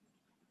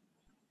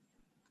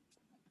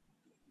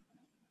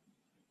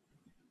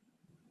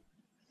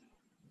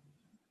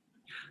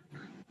on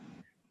it.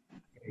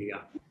 There you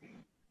go.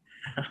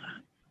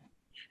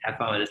 Have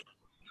fun with this.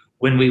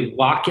 When we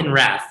walk in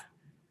wrath,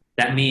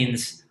 that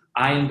means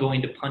I am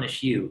going to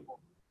punish you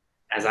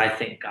as I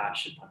think God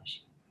should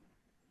punish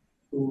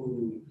you.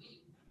 Ooh.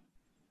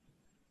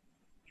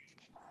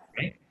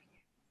 Right?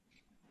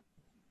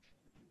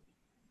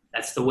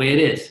 That's the way it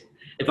is.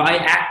 If I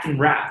act in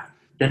wrath,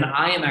 then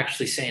I am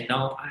actually saying,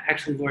 no,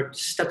 actually, Lord,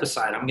 step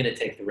aside. I'm going to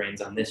take the reins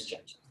on this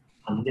judgment,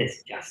 on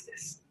this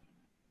justice.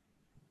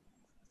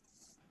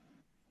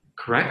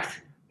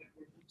 Correct?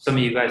 Some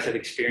of you guys have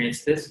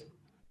experienced this.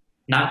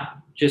 Not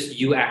just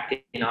you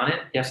acting on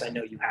it. Yes, I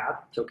know you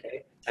have. It's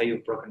okay. Tell you a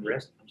broken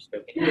wrist. I'm just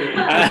joking.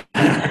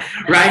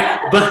 Right?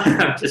 But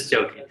I'm just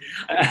joking.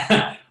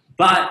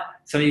 But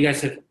some of you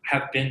guys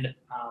have been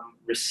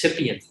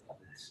recipients of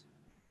this.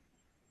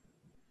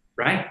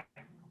 Right?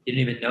 You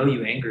didn't even know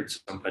you angered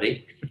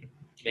somebody.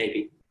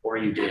 Maybe. Or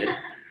you did.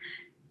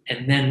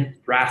 And then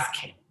wrath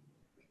came.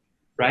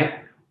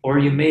 Right? Or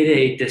you made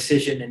a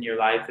decision in your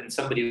life and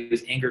somebody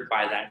was angered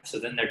by that. So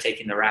then they're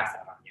taking the wrath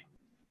out on you.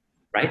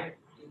 Right?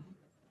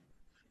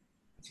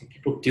 Some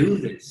people do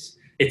this.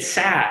 It's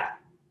sad.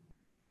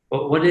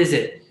 But what is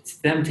it? It's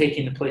them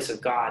taking the place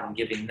of God and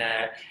giving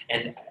that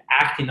and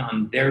acting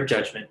on their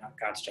judgment, not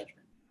God's judgment.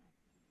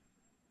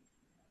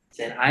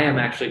 Saying, I am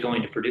actually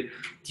going to produce.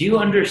 Do you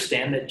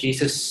understand that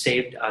Jesus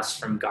saved us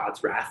from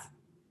God's wrath?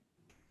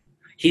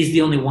 He's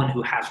the only one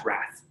who has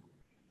wrath.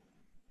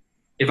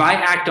 If I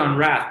act on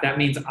wrath, that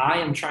means I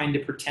am trying to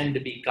pretend to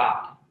be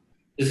God.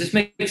 Does this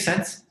make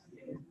sense?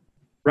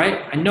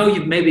 Right? I know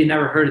you've maybe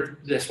never heard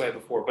it this way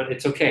before, but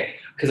it's okay,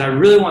 because I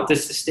really want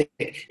this to stick.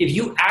 If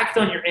you act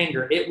on your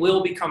anger, it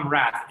will become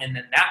wrath, and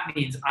then that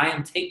means I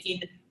am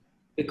taking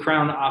the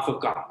crown off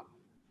of God.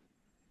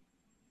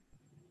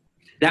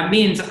 That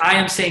means I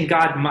am saying,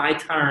 God, my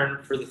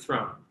turn for the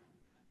throne.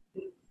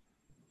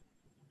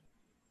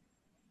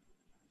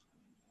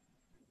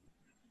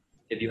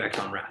 If you act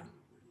on wrath.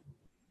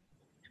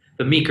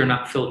 The meek are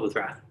not filled with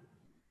wrath.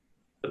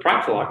 The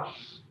prideful are.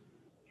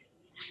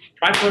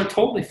 Prideful are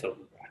totally filled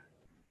with wrath.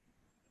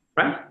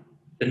 Right?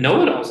 The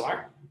know-it-alls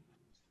are.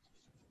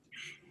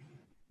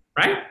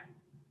 Right?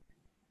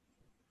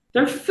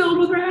 They're filled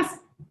with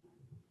wrath.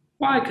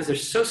 Why? Because they're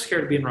so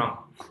scared of being wrong.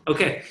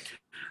 Okay.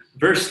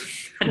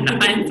 Verse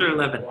 9 through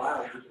 11.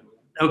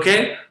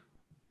 Okay?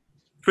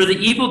 For the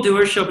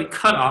evildoer shall be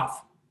cut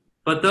off,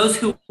 but those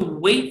who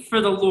wait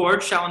for the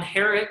Lord shall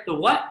inherit the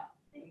what?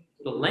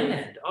 The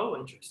land. Oh,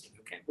 interesting.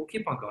 Okay, we'll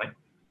keep on going.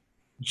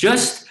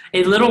 Just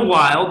a little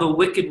while, the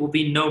wicked will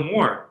be no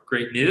more.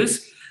 Great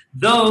news.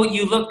 Though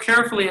you look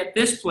carefully at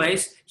this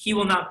place, he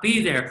will not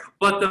be there.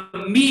 But the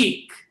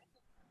meek,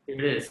 here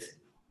it is,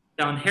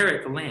 shall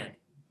inherit the land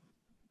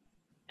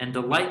and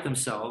delight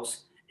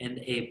themselves in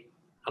a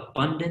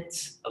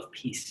abundance of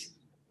peace.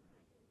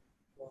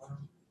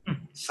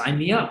 Sign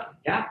me up.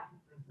 Yeah.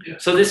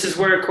 So this is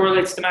where it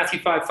correlates to Matthew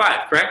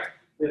 5:5, correct?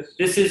 Yes.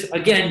 This is,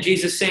 again,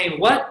 Jesus saying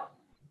what?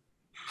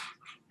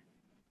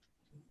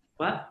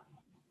 What?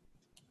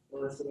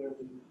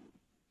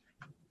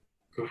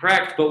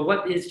 Correct. But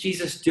what is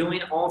Jesus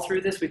doing all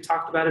through this? We've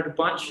talked about it a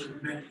bunch.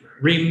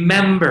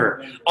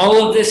 Remember.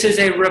 All of this is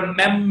a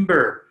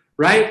remember,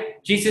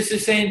 right? Jesus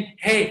is saying,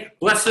 hey,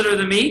 blessed are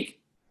the meek,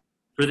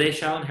 for they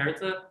shall inherit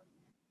the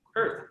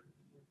earth.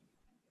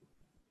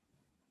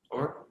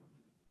 Or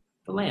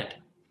the land.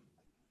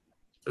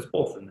 There's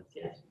both in this.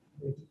 Yes.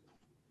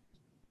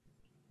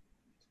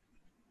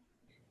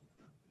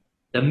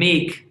 The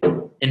meek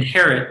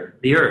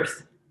inherit the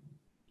earth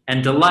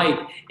and delight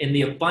in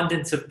the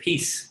abundance of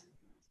peace.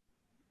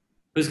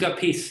 Who's got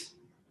peace?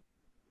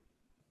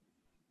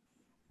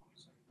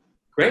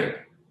 Great.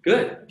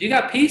 Good. If you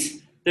got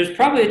peace, there's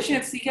probably a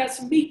chance that you got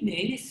some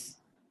meekness.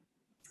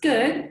 It's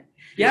good.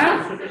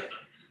 Yeah?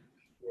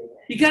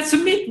 You got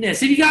some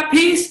meekness. If you got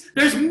peace,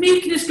 there's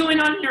meekness going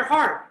on in your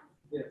heart.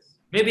 Yes.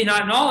 Maybe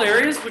not in all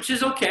areas, which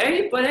is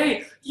okay, but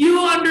hey, you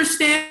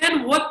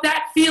understand what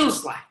that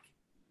feels like.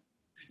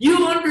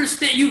 You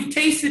understand, you've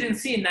tasted and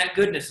seen that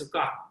goodness of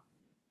God,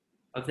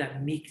 of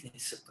that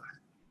meekness of God,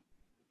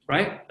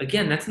 right?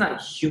 Again, that's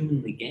not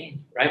humanly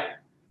gained, right?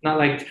 Not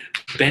like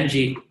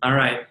Benji, all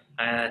right,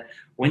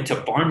 went to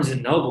Barnes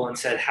 & Noble and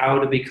said how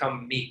to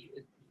become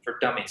meek for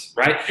dummies,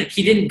 right?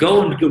 He didn't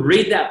go and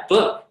read that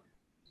book.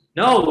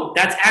 No,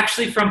 that's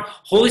actually from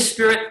Holy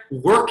Spirit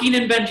working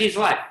in Benji's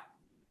life,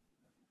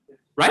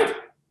 right?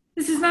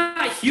 This is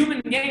not human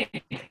gain.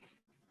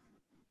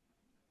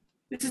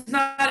 This is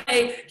not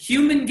a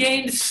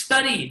human-gained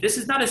study. This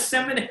is not a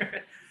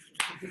seminary.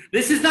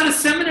 This is not a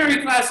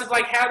seminary class of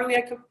like, how do I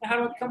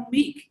become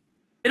meek?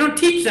 They don't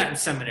teach that in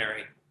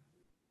seminary.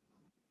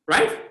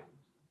 Right?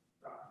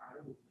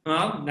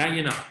 Well, now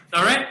you know.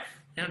 All right?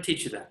 They don't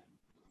teach you that.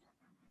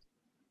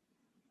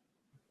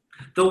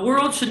 The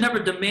world should never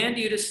demand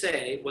you to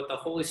say what the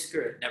Holy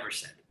Spirit never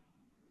said.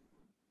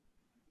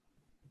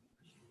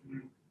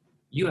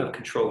 You have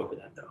control over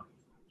that, though.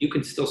 You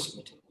can still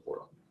submit to the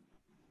world.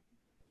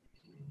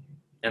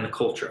 And the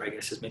culture, I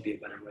guess, is maybe a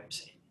better way of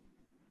saying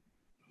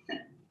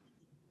it.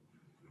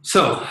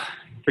 So,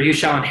 for you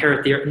shall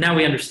inherit the earth. Now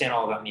we understand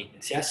all about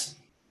meekness, yes?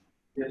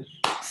 Yes.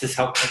 Does this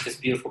help make this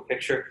beautiful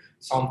picture?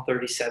 Psalm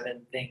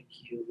 37, thank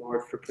you,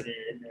 Lord, for putting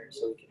it in there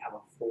so we can have a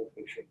full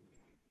picture.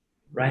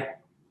 Right?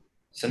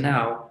 So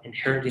now,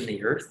 inheriting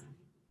the earth.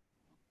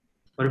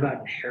 What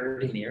about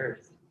inheriting the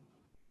earth?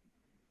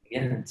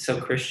 Again, it's so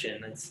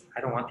Christian.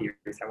 I don't want the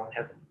earth, I want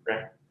heaven,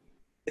 right?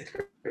 It's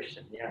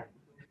Christian, yeah.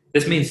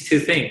 This means two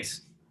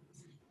things.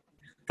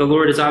 The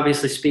Lord is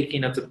obviously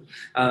speaking of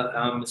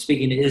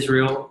speaking to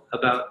Israel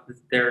about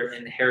their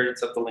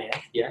inheritance of the land.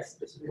 Yes,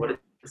 this is what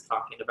it's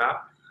talking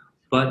about.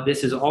 But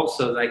this is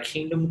also, thy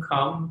kingdom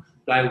come,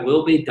 thy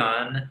will be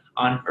done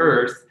on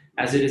earth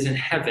as it is in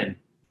heaven.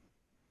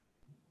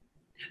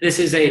 This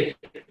is a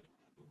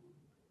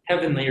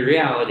heavenly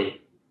reality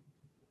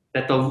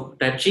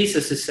that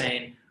Jesus is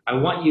saying, I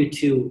want you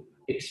to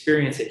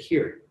experience it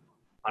here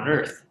on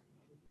earth.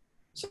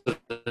 So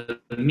the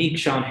meek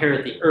shall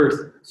inherit the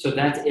earth. So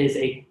that is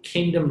a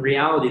kingdom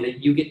reality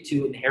that you get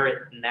to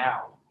inherit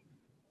now.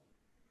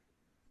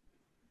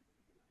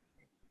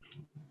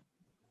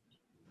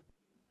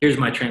 Here's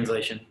my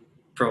translation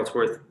for all it's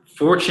worth.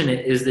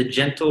 Fortunate is the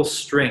gentle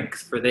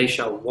strength, for they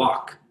shall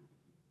walk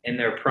in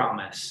their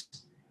promise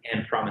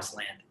and promised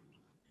land.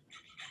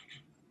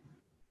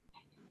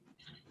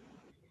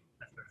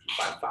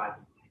 5:5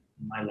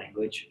 in my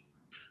language.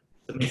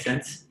 Does that make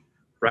sense?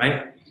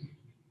 Right?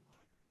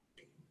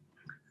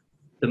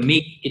 The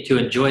meek get to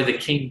enjoy the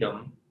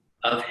kingdom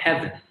of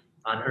heaven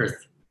on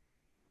earth.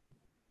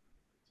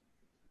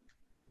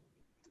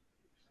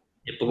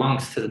 It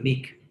belongs to the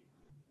meek.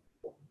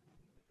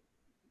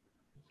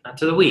 Not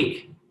to the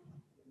weak,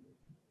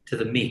 to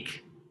the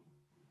meek.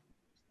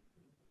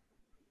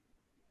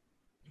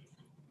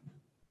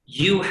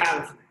 You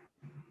have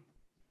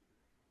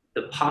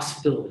the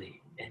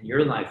possibility in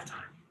your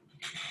lifetime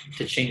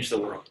to change the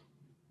world.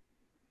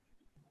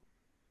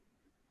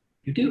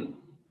 You do.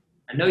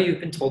 I know you've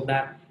been told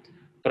that,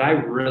 but I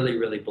really,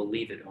 really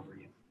believe it over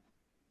you.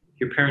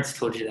 Your parents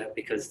told you that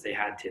because they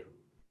had to.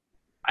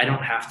 I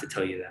don't have to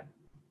tell you that.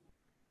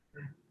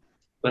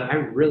 But I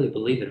really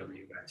believe it over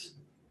you guys.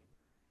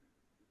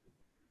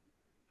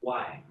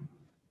 Why?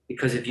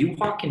 Because if you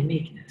walk in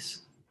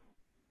meekness,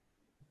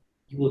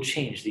 you will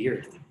change the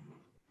earth.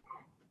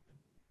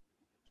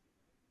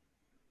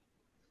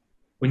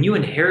 When you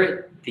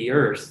inherit the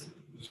earth,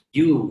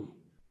 you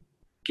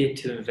get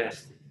to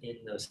invest in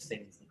those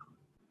things.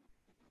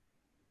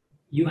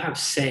 You have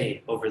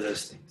say over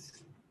those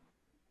things.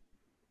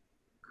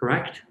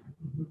 Correct?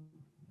 You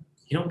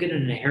don't get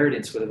an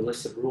inheritance with a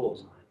list of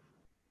rules on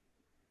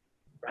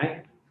it.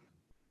 Right?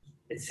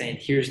 It's saying,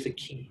 here's the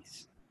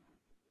keys.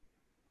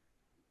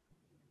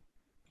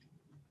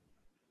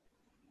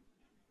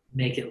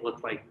 Make it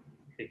look like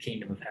the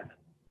kingdom of heaven.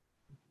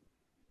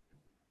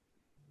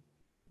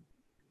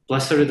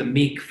 Blessed are the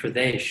meek, for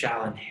they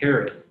shall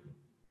inherit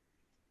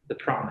the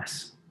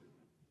promise.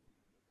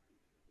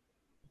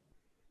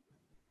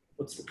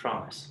 What's the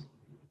promise?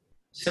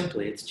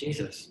 Simply, it's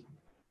Jesus.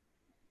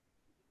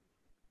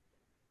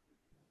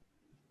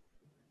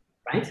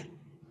 Right?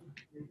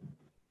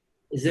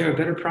 Is there a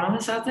better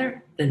promise out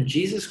there than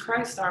Jesus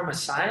Christ, our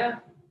Messiah?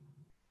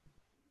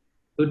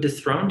 who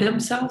dethroned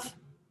himself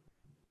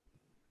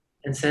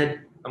and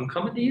said, I'm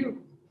coming to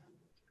you.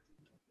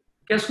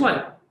 Guess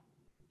what?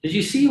 Did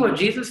you see what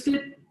Jesus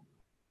did?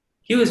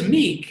 He was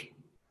meek,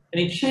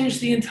 and he changed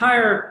the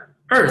entire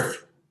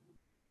earth.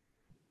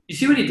 You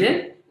see what he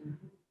did?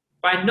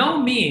 By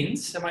no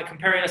means am I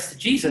comparing us to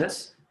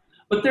Jesus,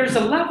 but there's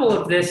a level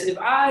of this. If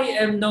I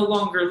am no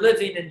longer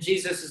living and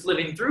Jesus is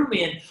living through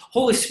me and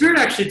Holy Spirit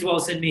actually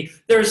dwells in me,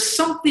 there's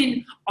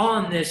something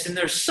on this, and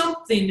there's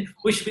something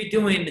we should be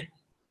doing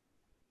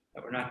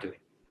that we're not doing.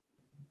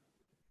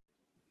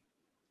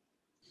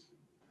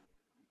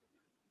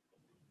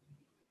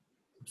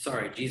 I'm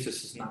sorry,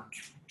 Jesus is not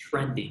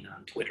trending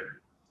on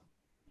Twitter.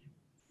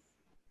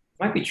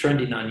 It might be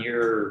trending on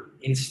your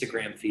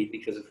Instagram feed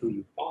because of who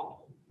you follow.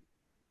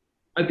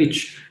 It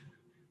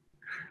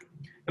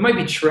might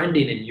be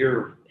trending in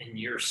your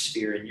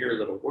sphere, in your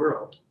little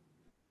world.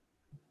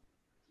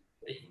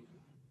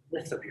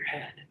 Lift up your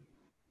head.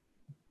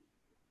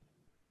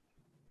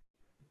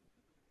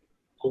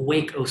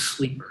 Awake, O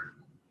sleeper.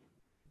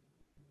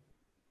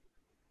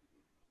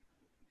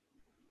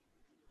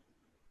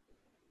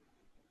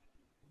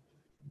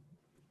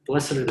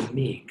 Blessed are the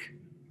meek,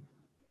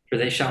 for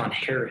they shall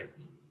inherit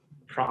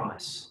the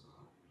promise.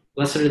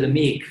 Blessed are the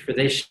meek, for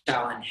they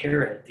shall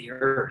inherit the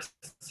earth.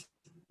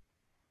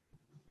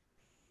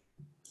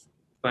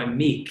 By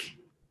meek,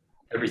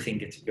 everything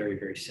gets very,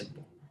 very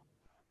simple.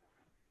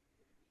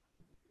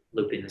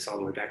 Looping this all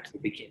the way back to the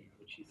beginning,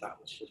 which you thought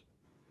was just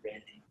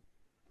ranting.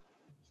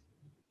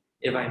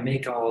 If I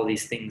make all of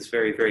these things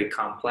very, very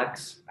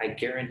complex, I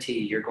guarantee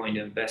you're going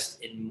to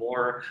invest in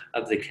more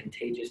of the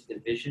contagious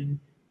division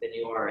than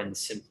you are in the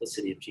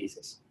simplicity of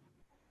Jesus.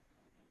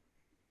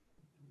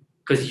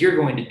 Because you're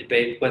going to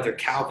debate whether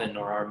Calvin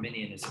or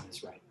Arminianism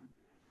is right.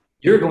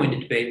 You're going to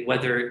debate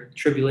whether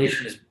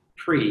tribulation is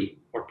pre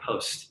or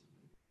post.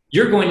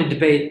 You're going to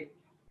debate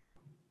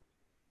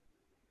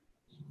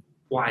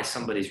why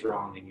somebody's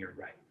wrong and you're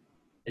right.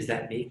 Is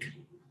that meek?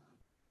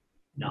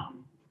 No.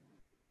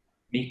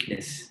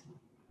 Meekness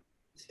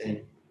is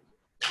saying,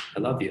 I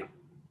love you.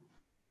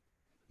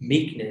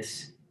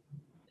 Meekness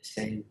is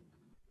saying,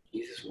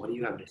 Jesus, what do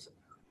you have to say?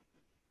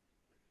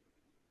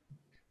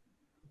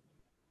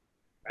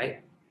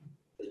 Right?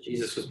 So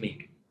Jesus was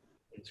meek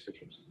in the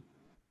scriptures.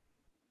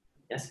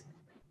 Yes?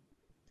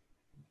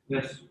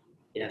 Yes.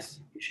 Yes,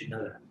 you should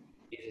know that.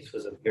 Jesus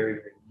was a very,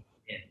 very meek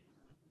man.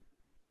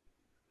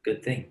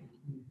 Good thing.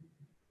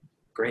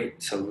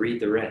 Great. So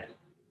read the red.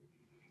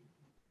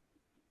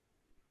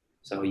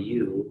 So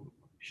you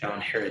shall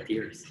inherit the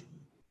earth. Does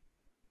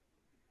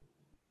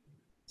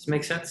this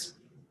make sense?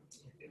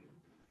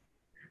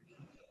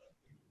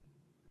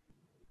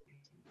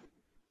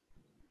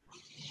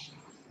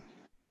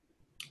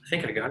 I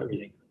think I got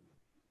everything.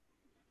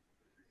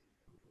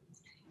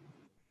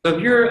 So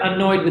if you're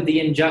annoyed with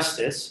the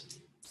injustice,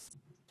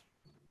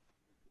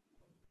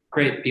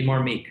 great, be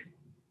more meek.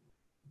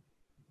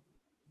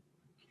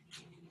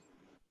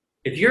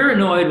 If you're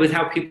annoyed with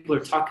how people are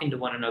talking to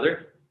one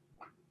another,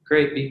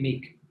 great, be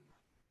meek.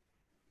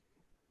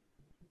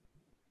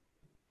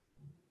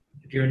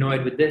 If you're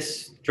annoyed with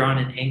this, drawn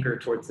in anger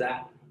towards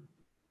that,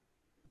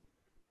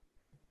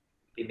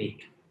 be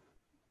meek.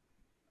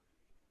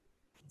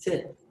 That's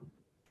it.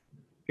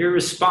 Your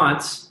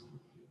response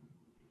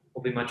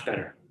will be much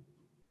better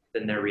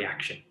than their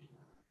reaction.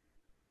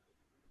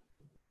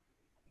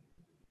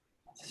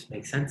 Does this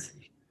make sense?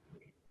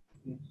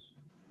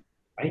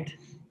 Right?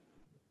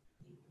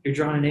 You're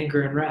drawn in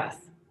anger and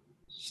wrath.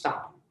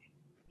 Stop.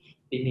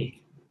 Be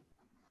meek.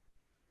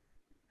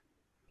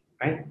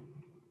 Right?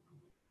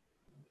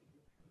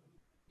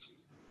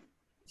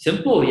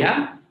 Simple,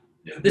 yeah?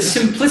 The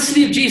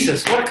simplicity of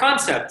Jesus. What a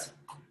concept.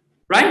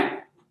 Right?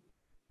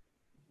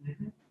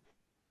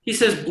 He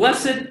says,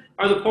 blessed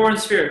are the poor in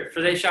spirit,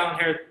 for they shall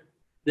inherit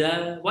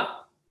the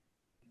what?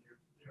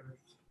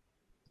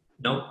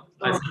 Nope.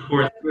 I said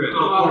poor in spirit.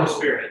 Poor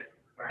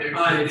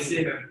in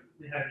spirit.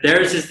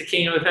 Theirs is the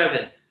kingdom of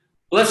heaven.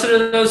 Blessed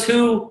are those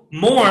who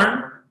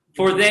mourn,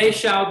 for they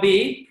shall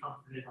be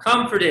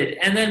comforted.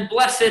 And then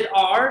blessed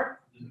are...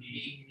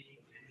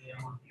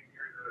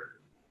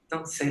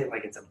 Don't say it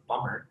like it's a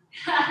bummer.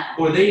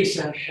 For they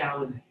shall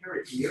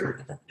inherit the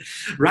earth.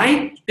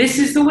 Right? This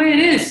is the way it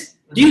is.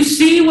 Do you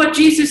see what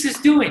Jesus is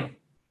doing?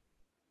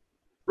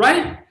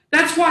 Right?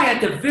 That's why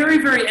at the very,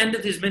 very end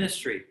of his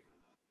ministry,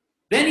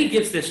 then he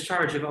gives this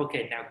charge of,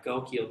 okay, now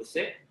go heal the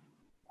sick.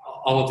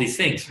 All of these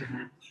things.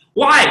 Mm-hmm.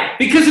 Why?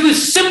 Because it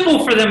was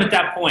simple for them at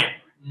that point.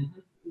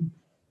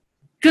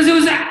 Because it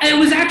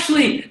was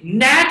actually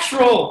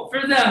natural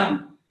for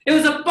them. It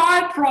was a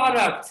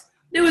byproduct.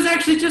 It was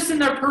actually just in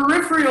their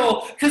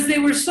peripheral because they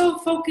were so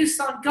focused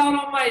on God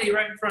Almighty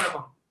right in front of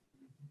them.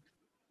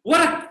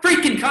 What a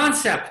freaking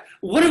concept.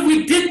 What if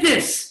we did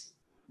this?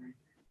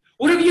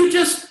 What if you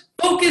just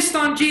focused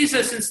on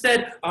Jesus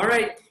instead? All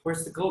right,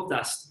 where's the gold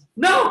dust?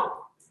 No!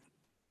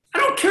 I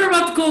don't care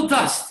about the gold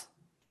dust.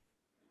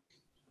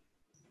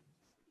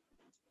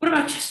 What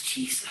about just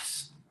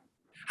Jesus?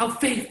 How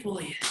faithful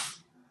he is.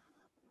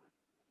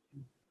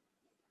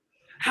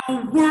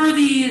 how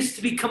worthy he is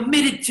to be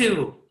committed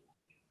to,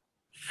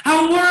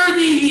 how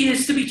worthy he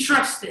is to be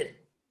trusted.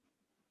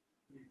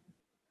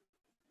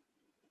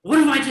 What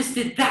if I just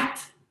did that?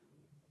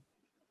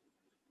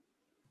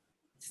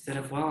 Instead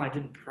of, well, I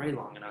didn't pray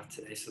long enough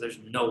today, so there's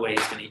no way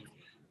he's going to.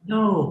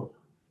 No,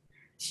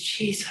 it's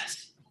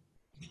Jesus.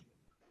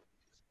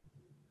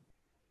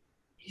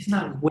 He's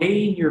not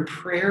weighing your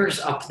prayers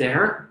up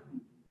there.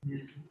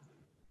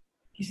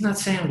 He's not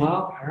saying,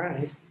 well, all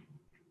right,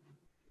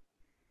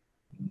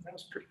 that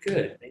was pretty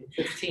good, maybe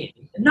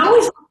 15. No,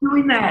 he's not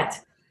doing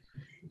that.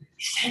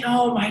 He's saying,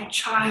 oh, my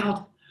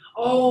child,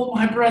 oh,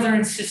 my brother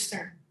and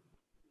sister,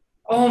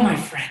 oh, my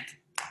friend,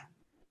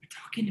 you're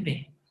talking to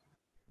me.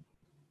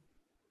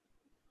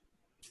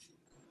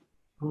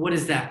 What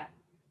is that?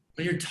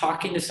 When you're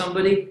talking to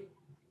somebody,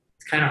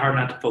 it's kind of hard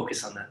not to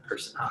focus on that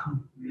person, huh?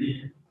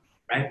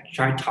 Right?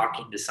 Try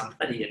talking to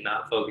somebody and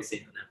not focusing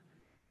on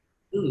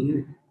them.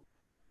 Ooh,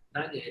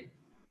 not good.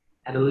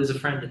 Had to lose a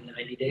friend in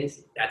 90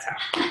 days? That's how.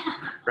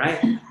 Right?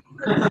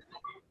 It's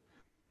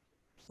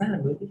not a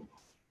movie.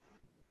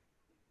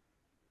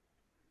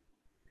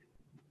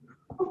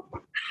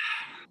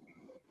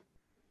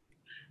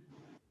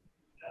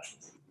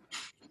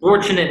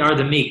 Fortunate are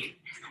the meek.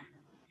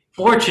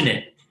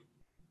 Fortunate.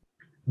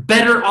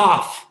 Better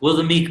off will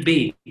the meek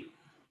be.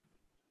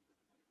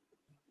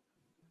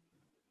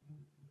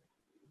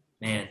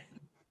 Man,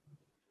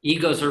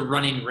 egos are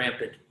running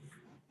rampant.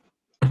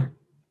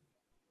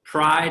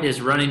 Pride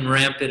is running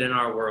rampant in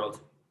our world.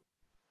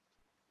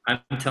 I'm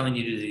telling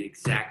you to do the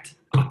exact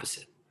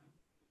opposite.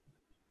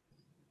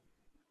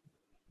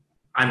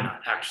 I'm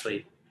not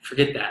actually.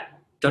 Forget that.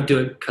 Don't do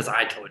it because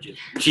I told you.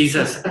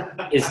 Jesus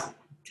is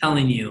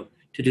telling you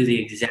to do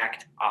the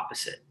exact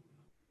opposite.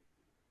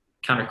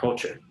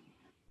 Counterculture.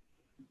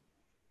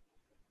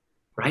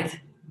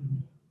 Right?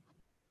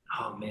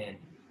 Oh, man.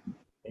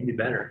 Maybe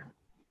better.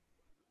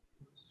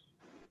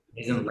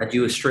 He hasn't led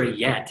you astray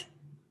yet.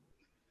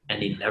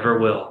 And he never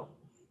will.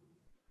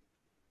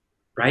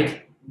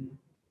 Right?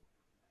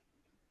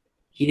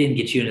 He didn't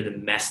get you into the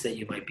mess that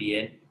you might be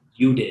in.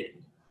 You did.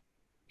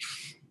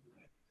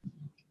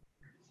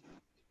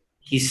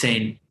 He's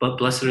saying, but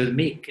blessed are the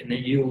meek. And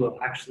then you will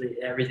actually,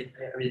 everything's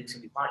going to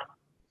be fine.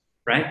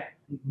 Right?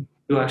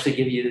 He will actually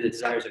give you the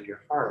desires of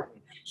your heart.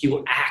 He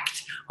will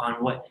act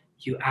on what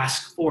you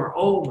ask for.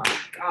 Oh my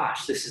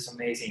gosh, this is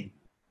amazing.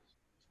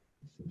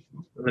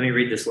 Let me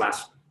read this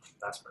last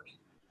verse,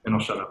 and I'll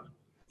shut up.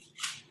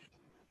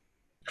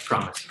 I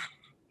promise.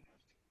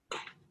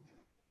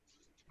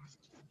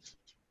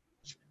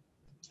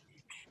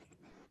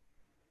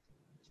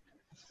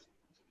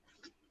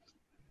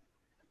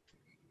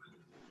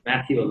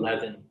 Matthew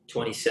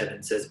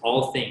 11:27 says,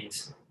 all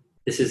things,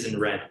 this is in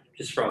red,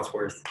 just for all it's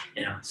worth.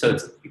 So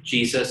it's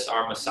Jesus,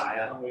 our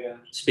Messiah,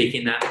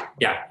 speaking that.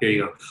 Yeah, here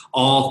you go.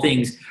 All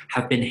things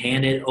have been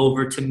handed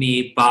over to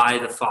me by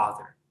the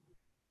Father.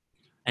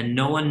 And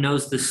no one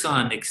knows the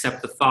Son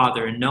except the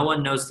Father, and no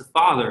one knows the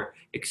Father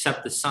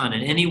except the Son,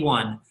 and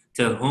anyone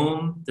to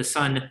whom the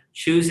Son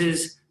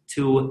chooses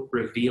to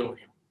reveal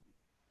him.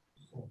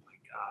 Oh my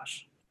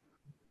gosh.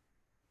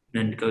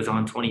 And then it goes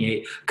on,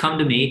 28. Come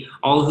to me,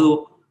 all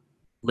who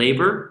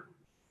labor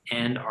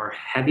and are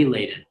heavy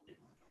laden,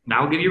 and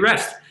I'll give you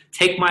rest.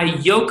 Take my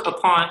yoke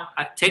upon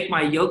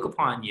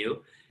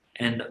you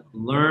and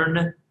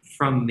learn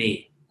from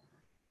me.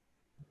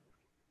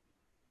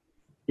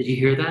 Did you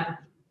hear that?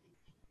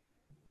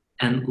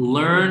 And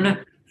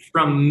learn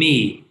from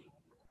me,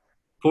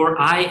 for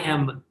I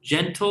am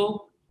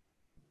gentle,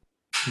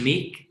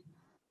 meek,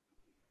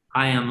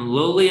 I am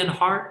lowly in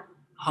heart,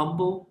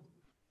 humble,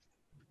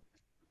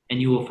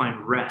 and you will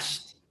find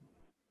rest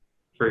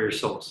for your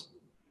souls.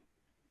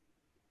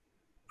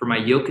 For my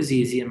yoke is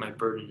easy and my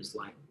burden is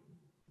light.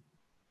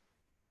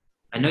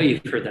 I know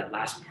you've heard that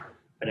last part,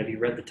 but have you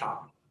read the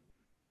top?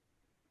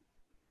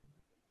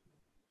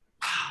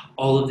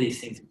 All of these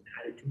things have been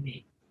added to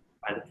me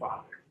by the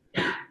Father.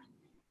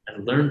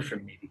 And learn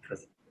from me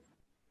because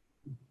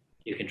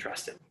you can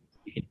trust him.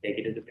 You can take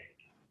it to the bank.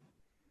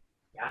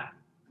 Yeah.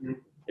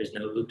 There's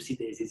no loopsy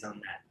daisies on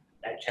that.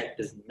 That check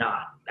does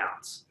not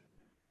bounce.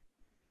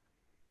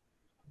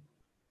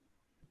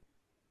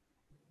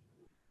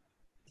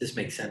 Does this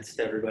make sense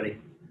to everybody?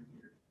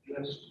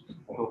 Yes.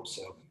 I hope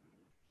so.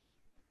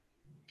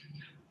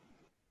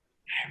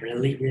 I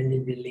really, really,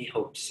 really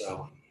hope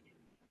so.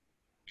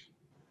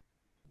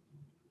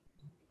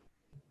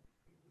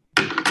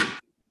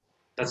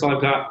 That's all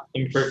I've got.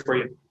 Let me pray for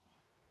you.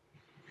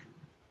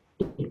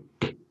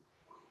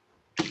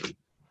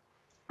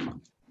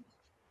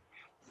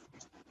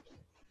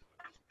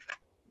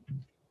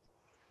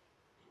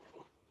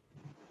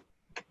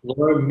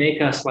 Lord,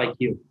 make us like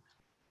you.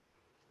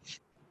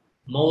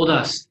 Mold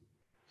us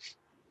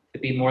to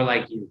be more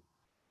like you.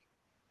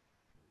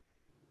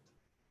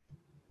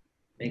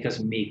 Make us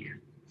meek.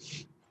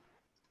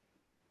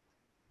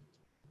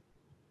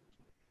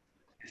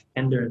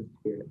 Tender in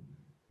spirit.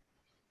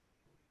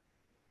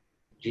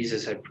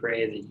 Jesus, I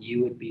pray that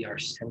you would be our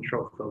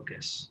central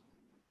focus,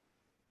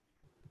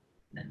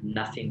 and that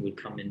nothing would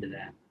come into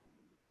that.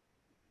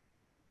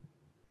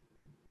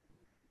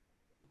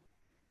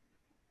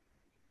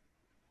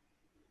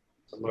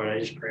 So Lord, I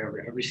just pray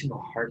over every single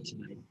heart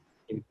tonight.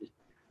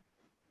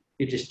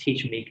 You just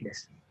teach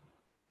meekness.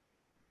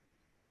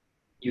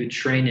 You would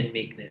train in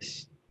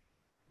meekness.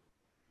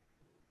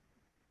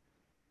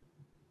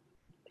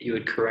 You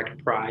would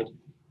correct pride.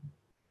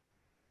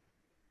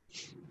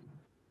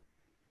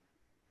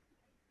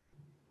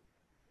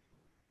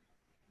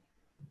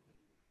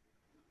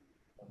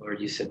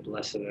 Lord, you said,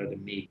 blessed are the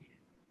meek,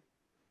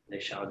 they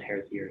shall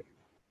inherit the earth.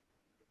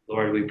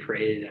 Lord, we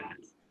pray that.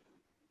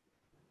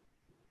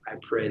 I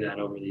pray that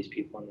over these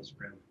people in this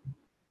room.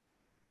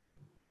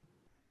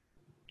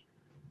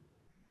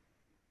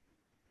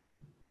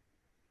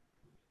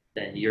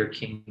 That your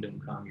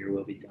kingdom come, your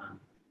will be done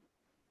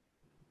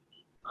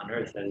on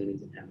earth as it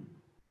is in heaven.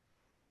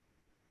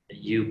 That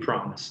you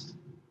promised.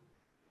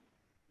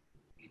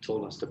 You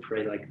told us to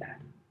pray like that.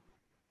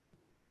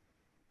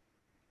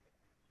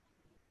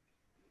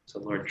 So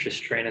Lord,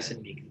 just train us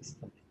in meekness.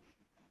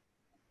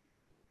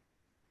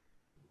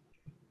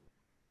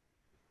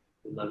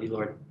 We love you,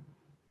 Lord. In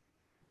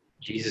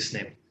Jesus'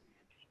 name.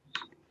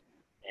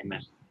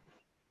 Amen.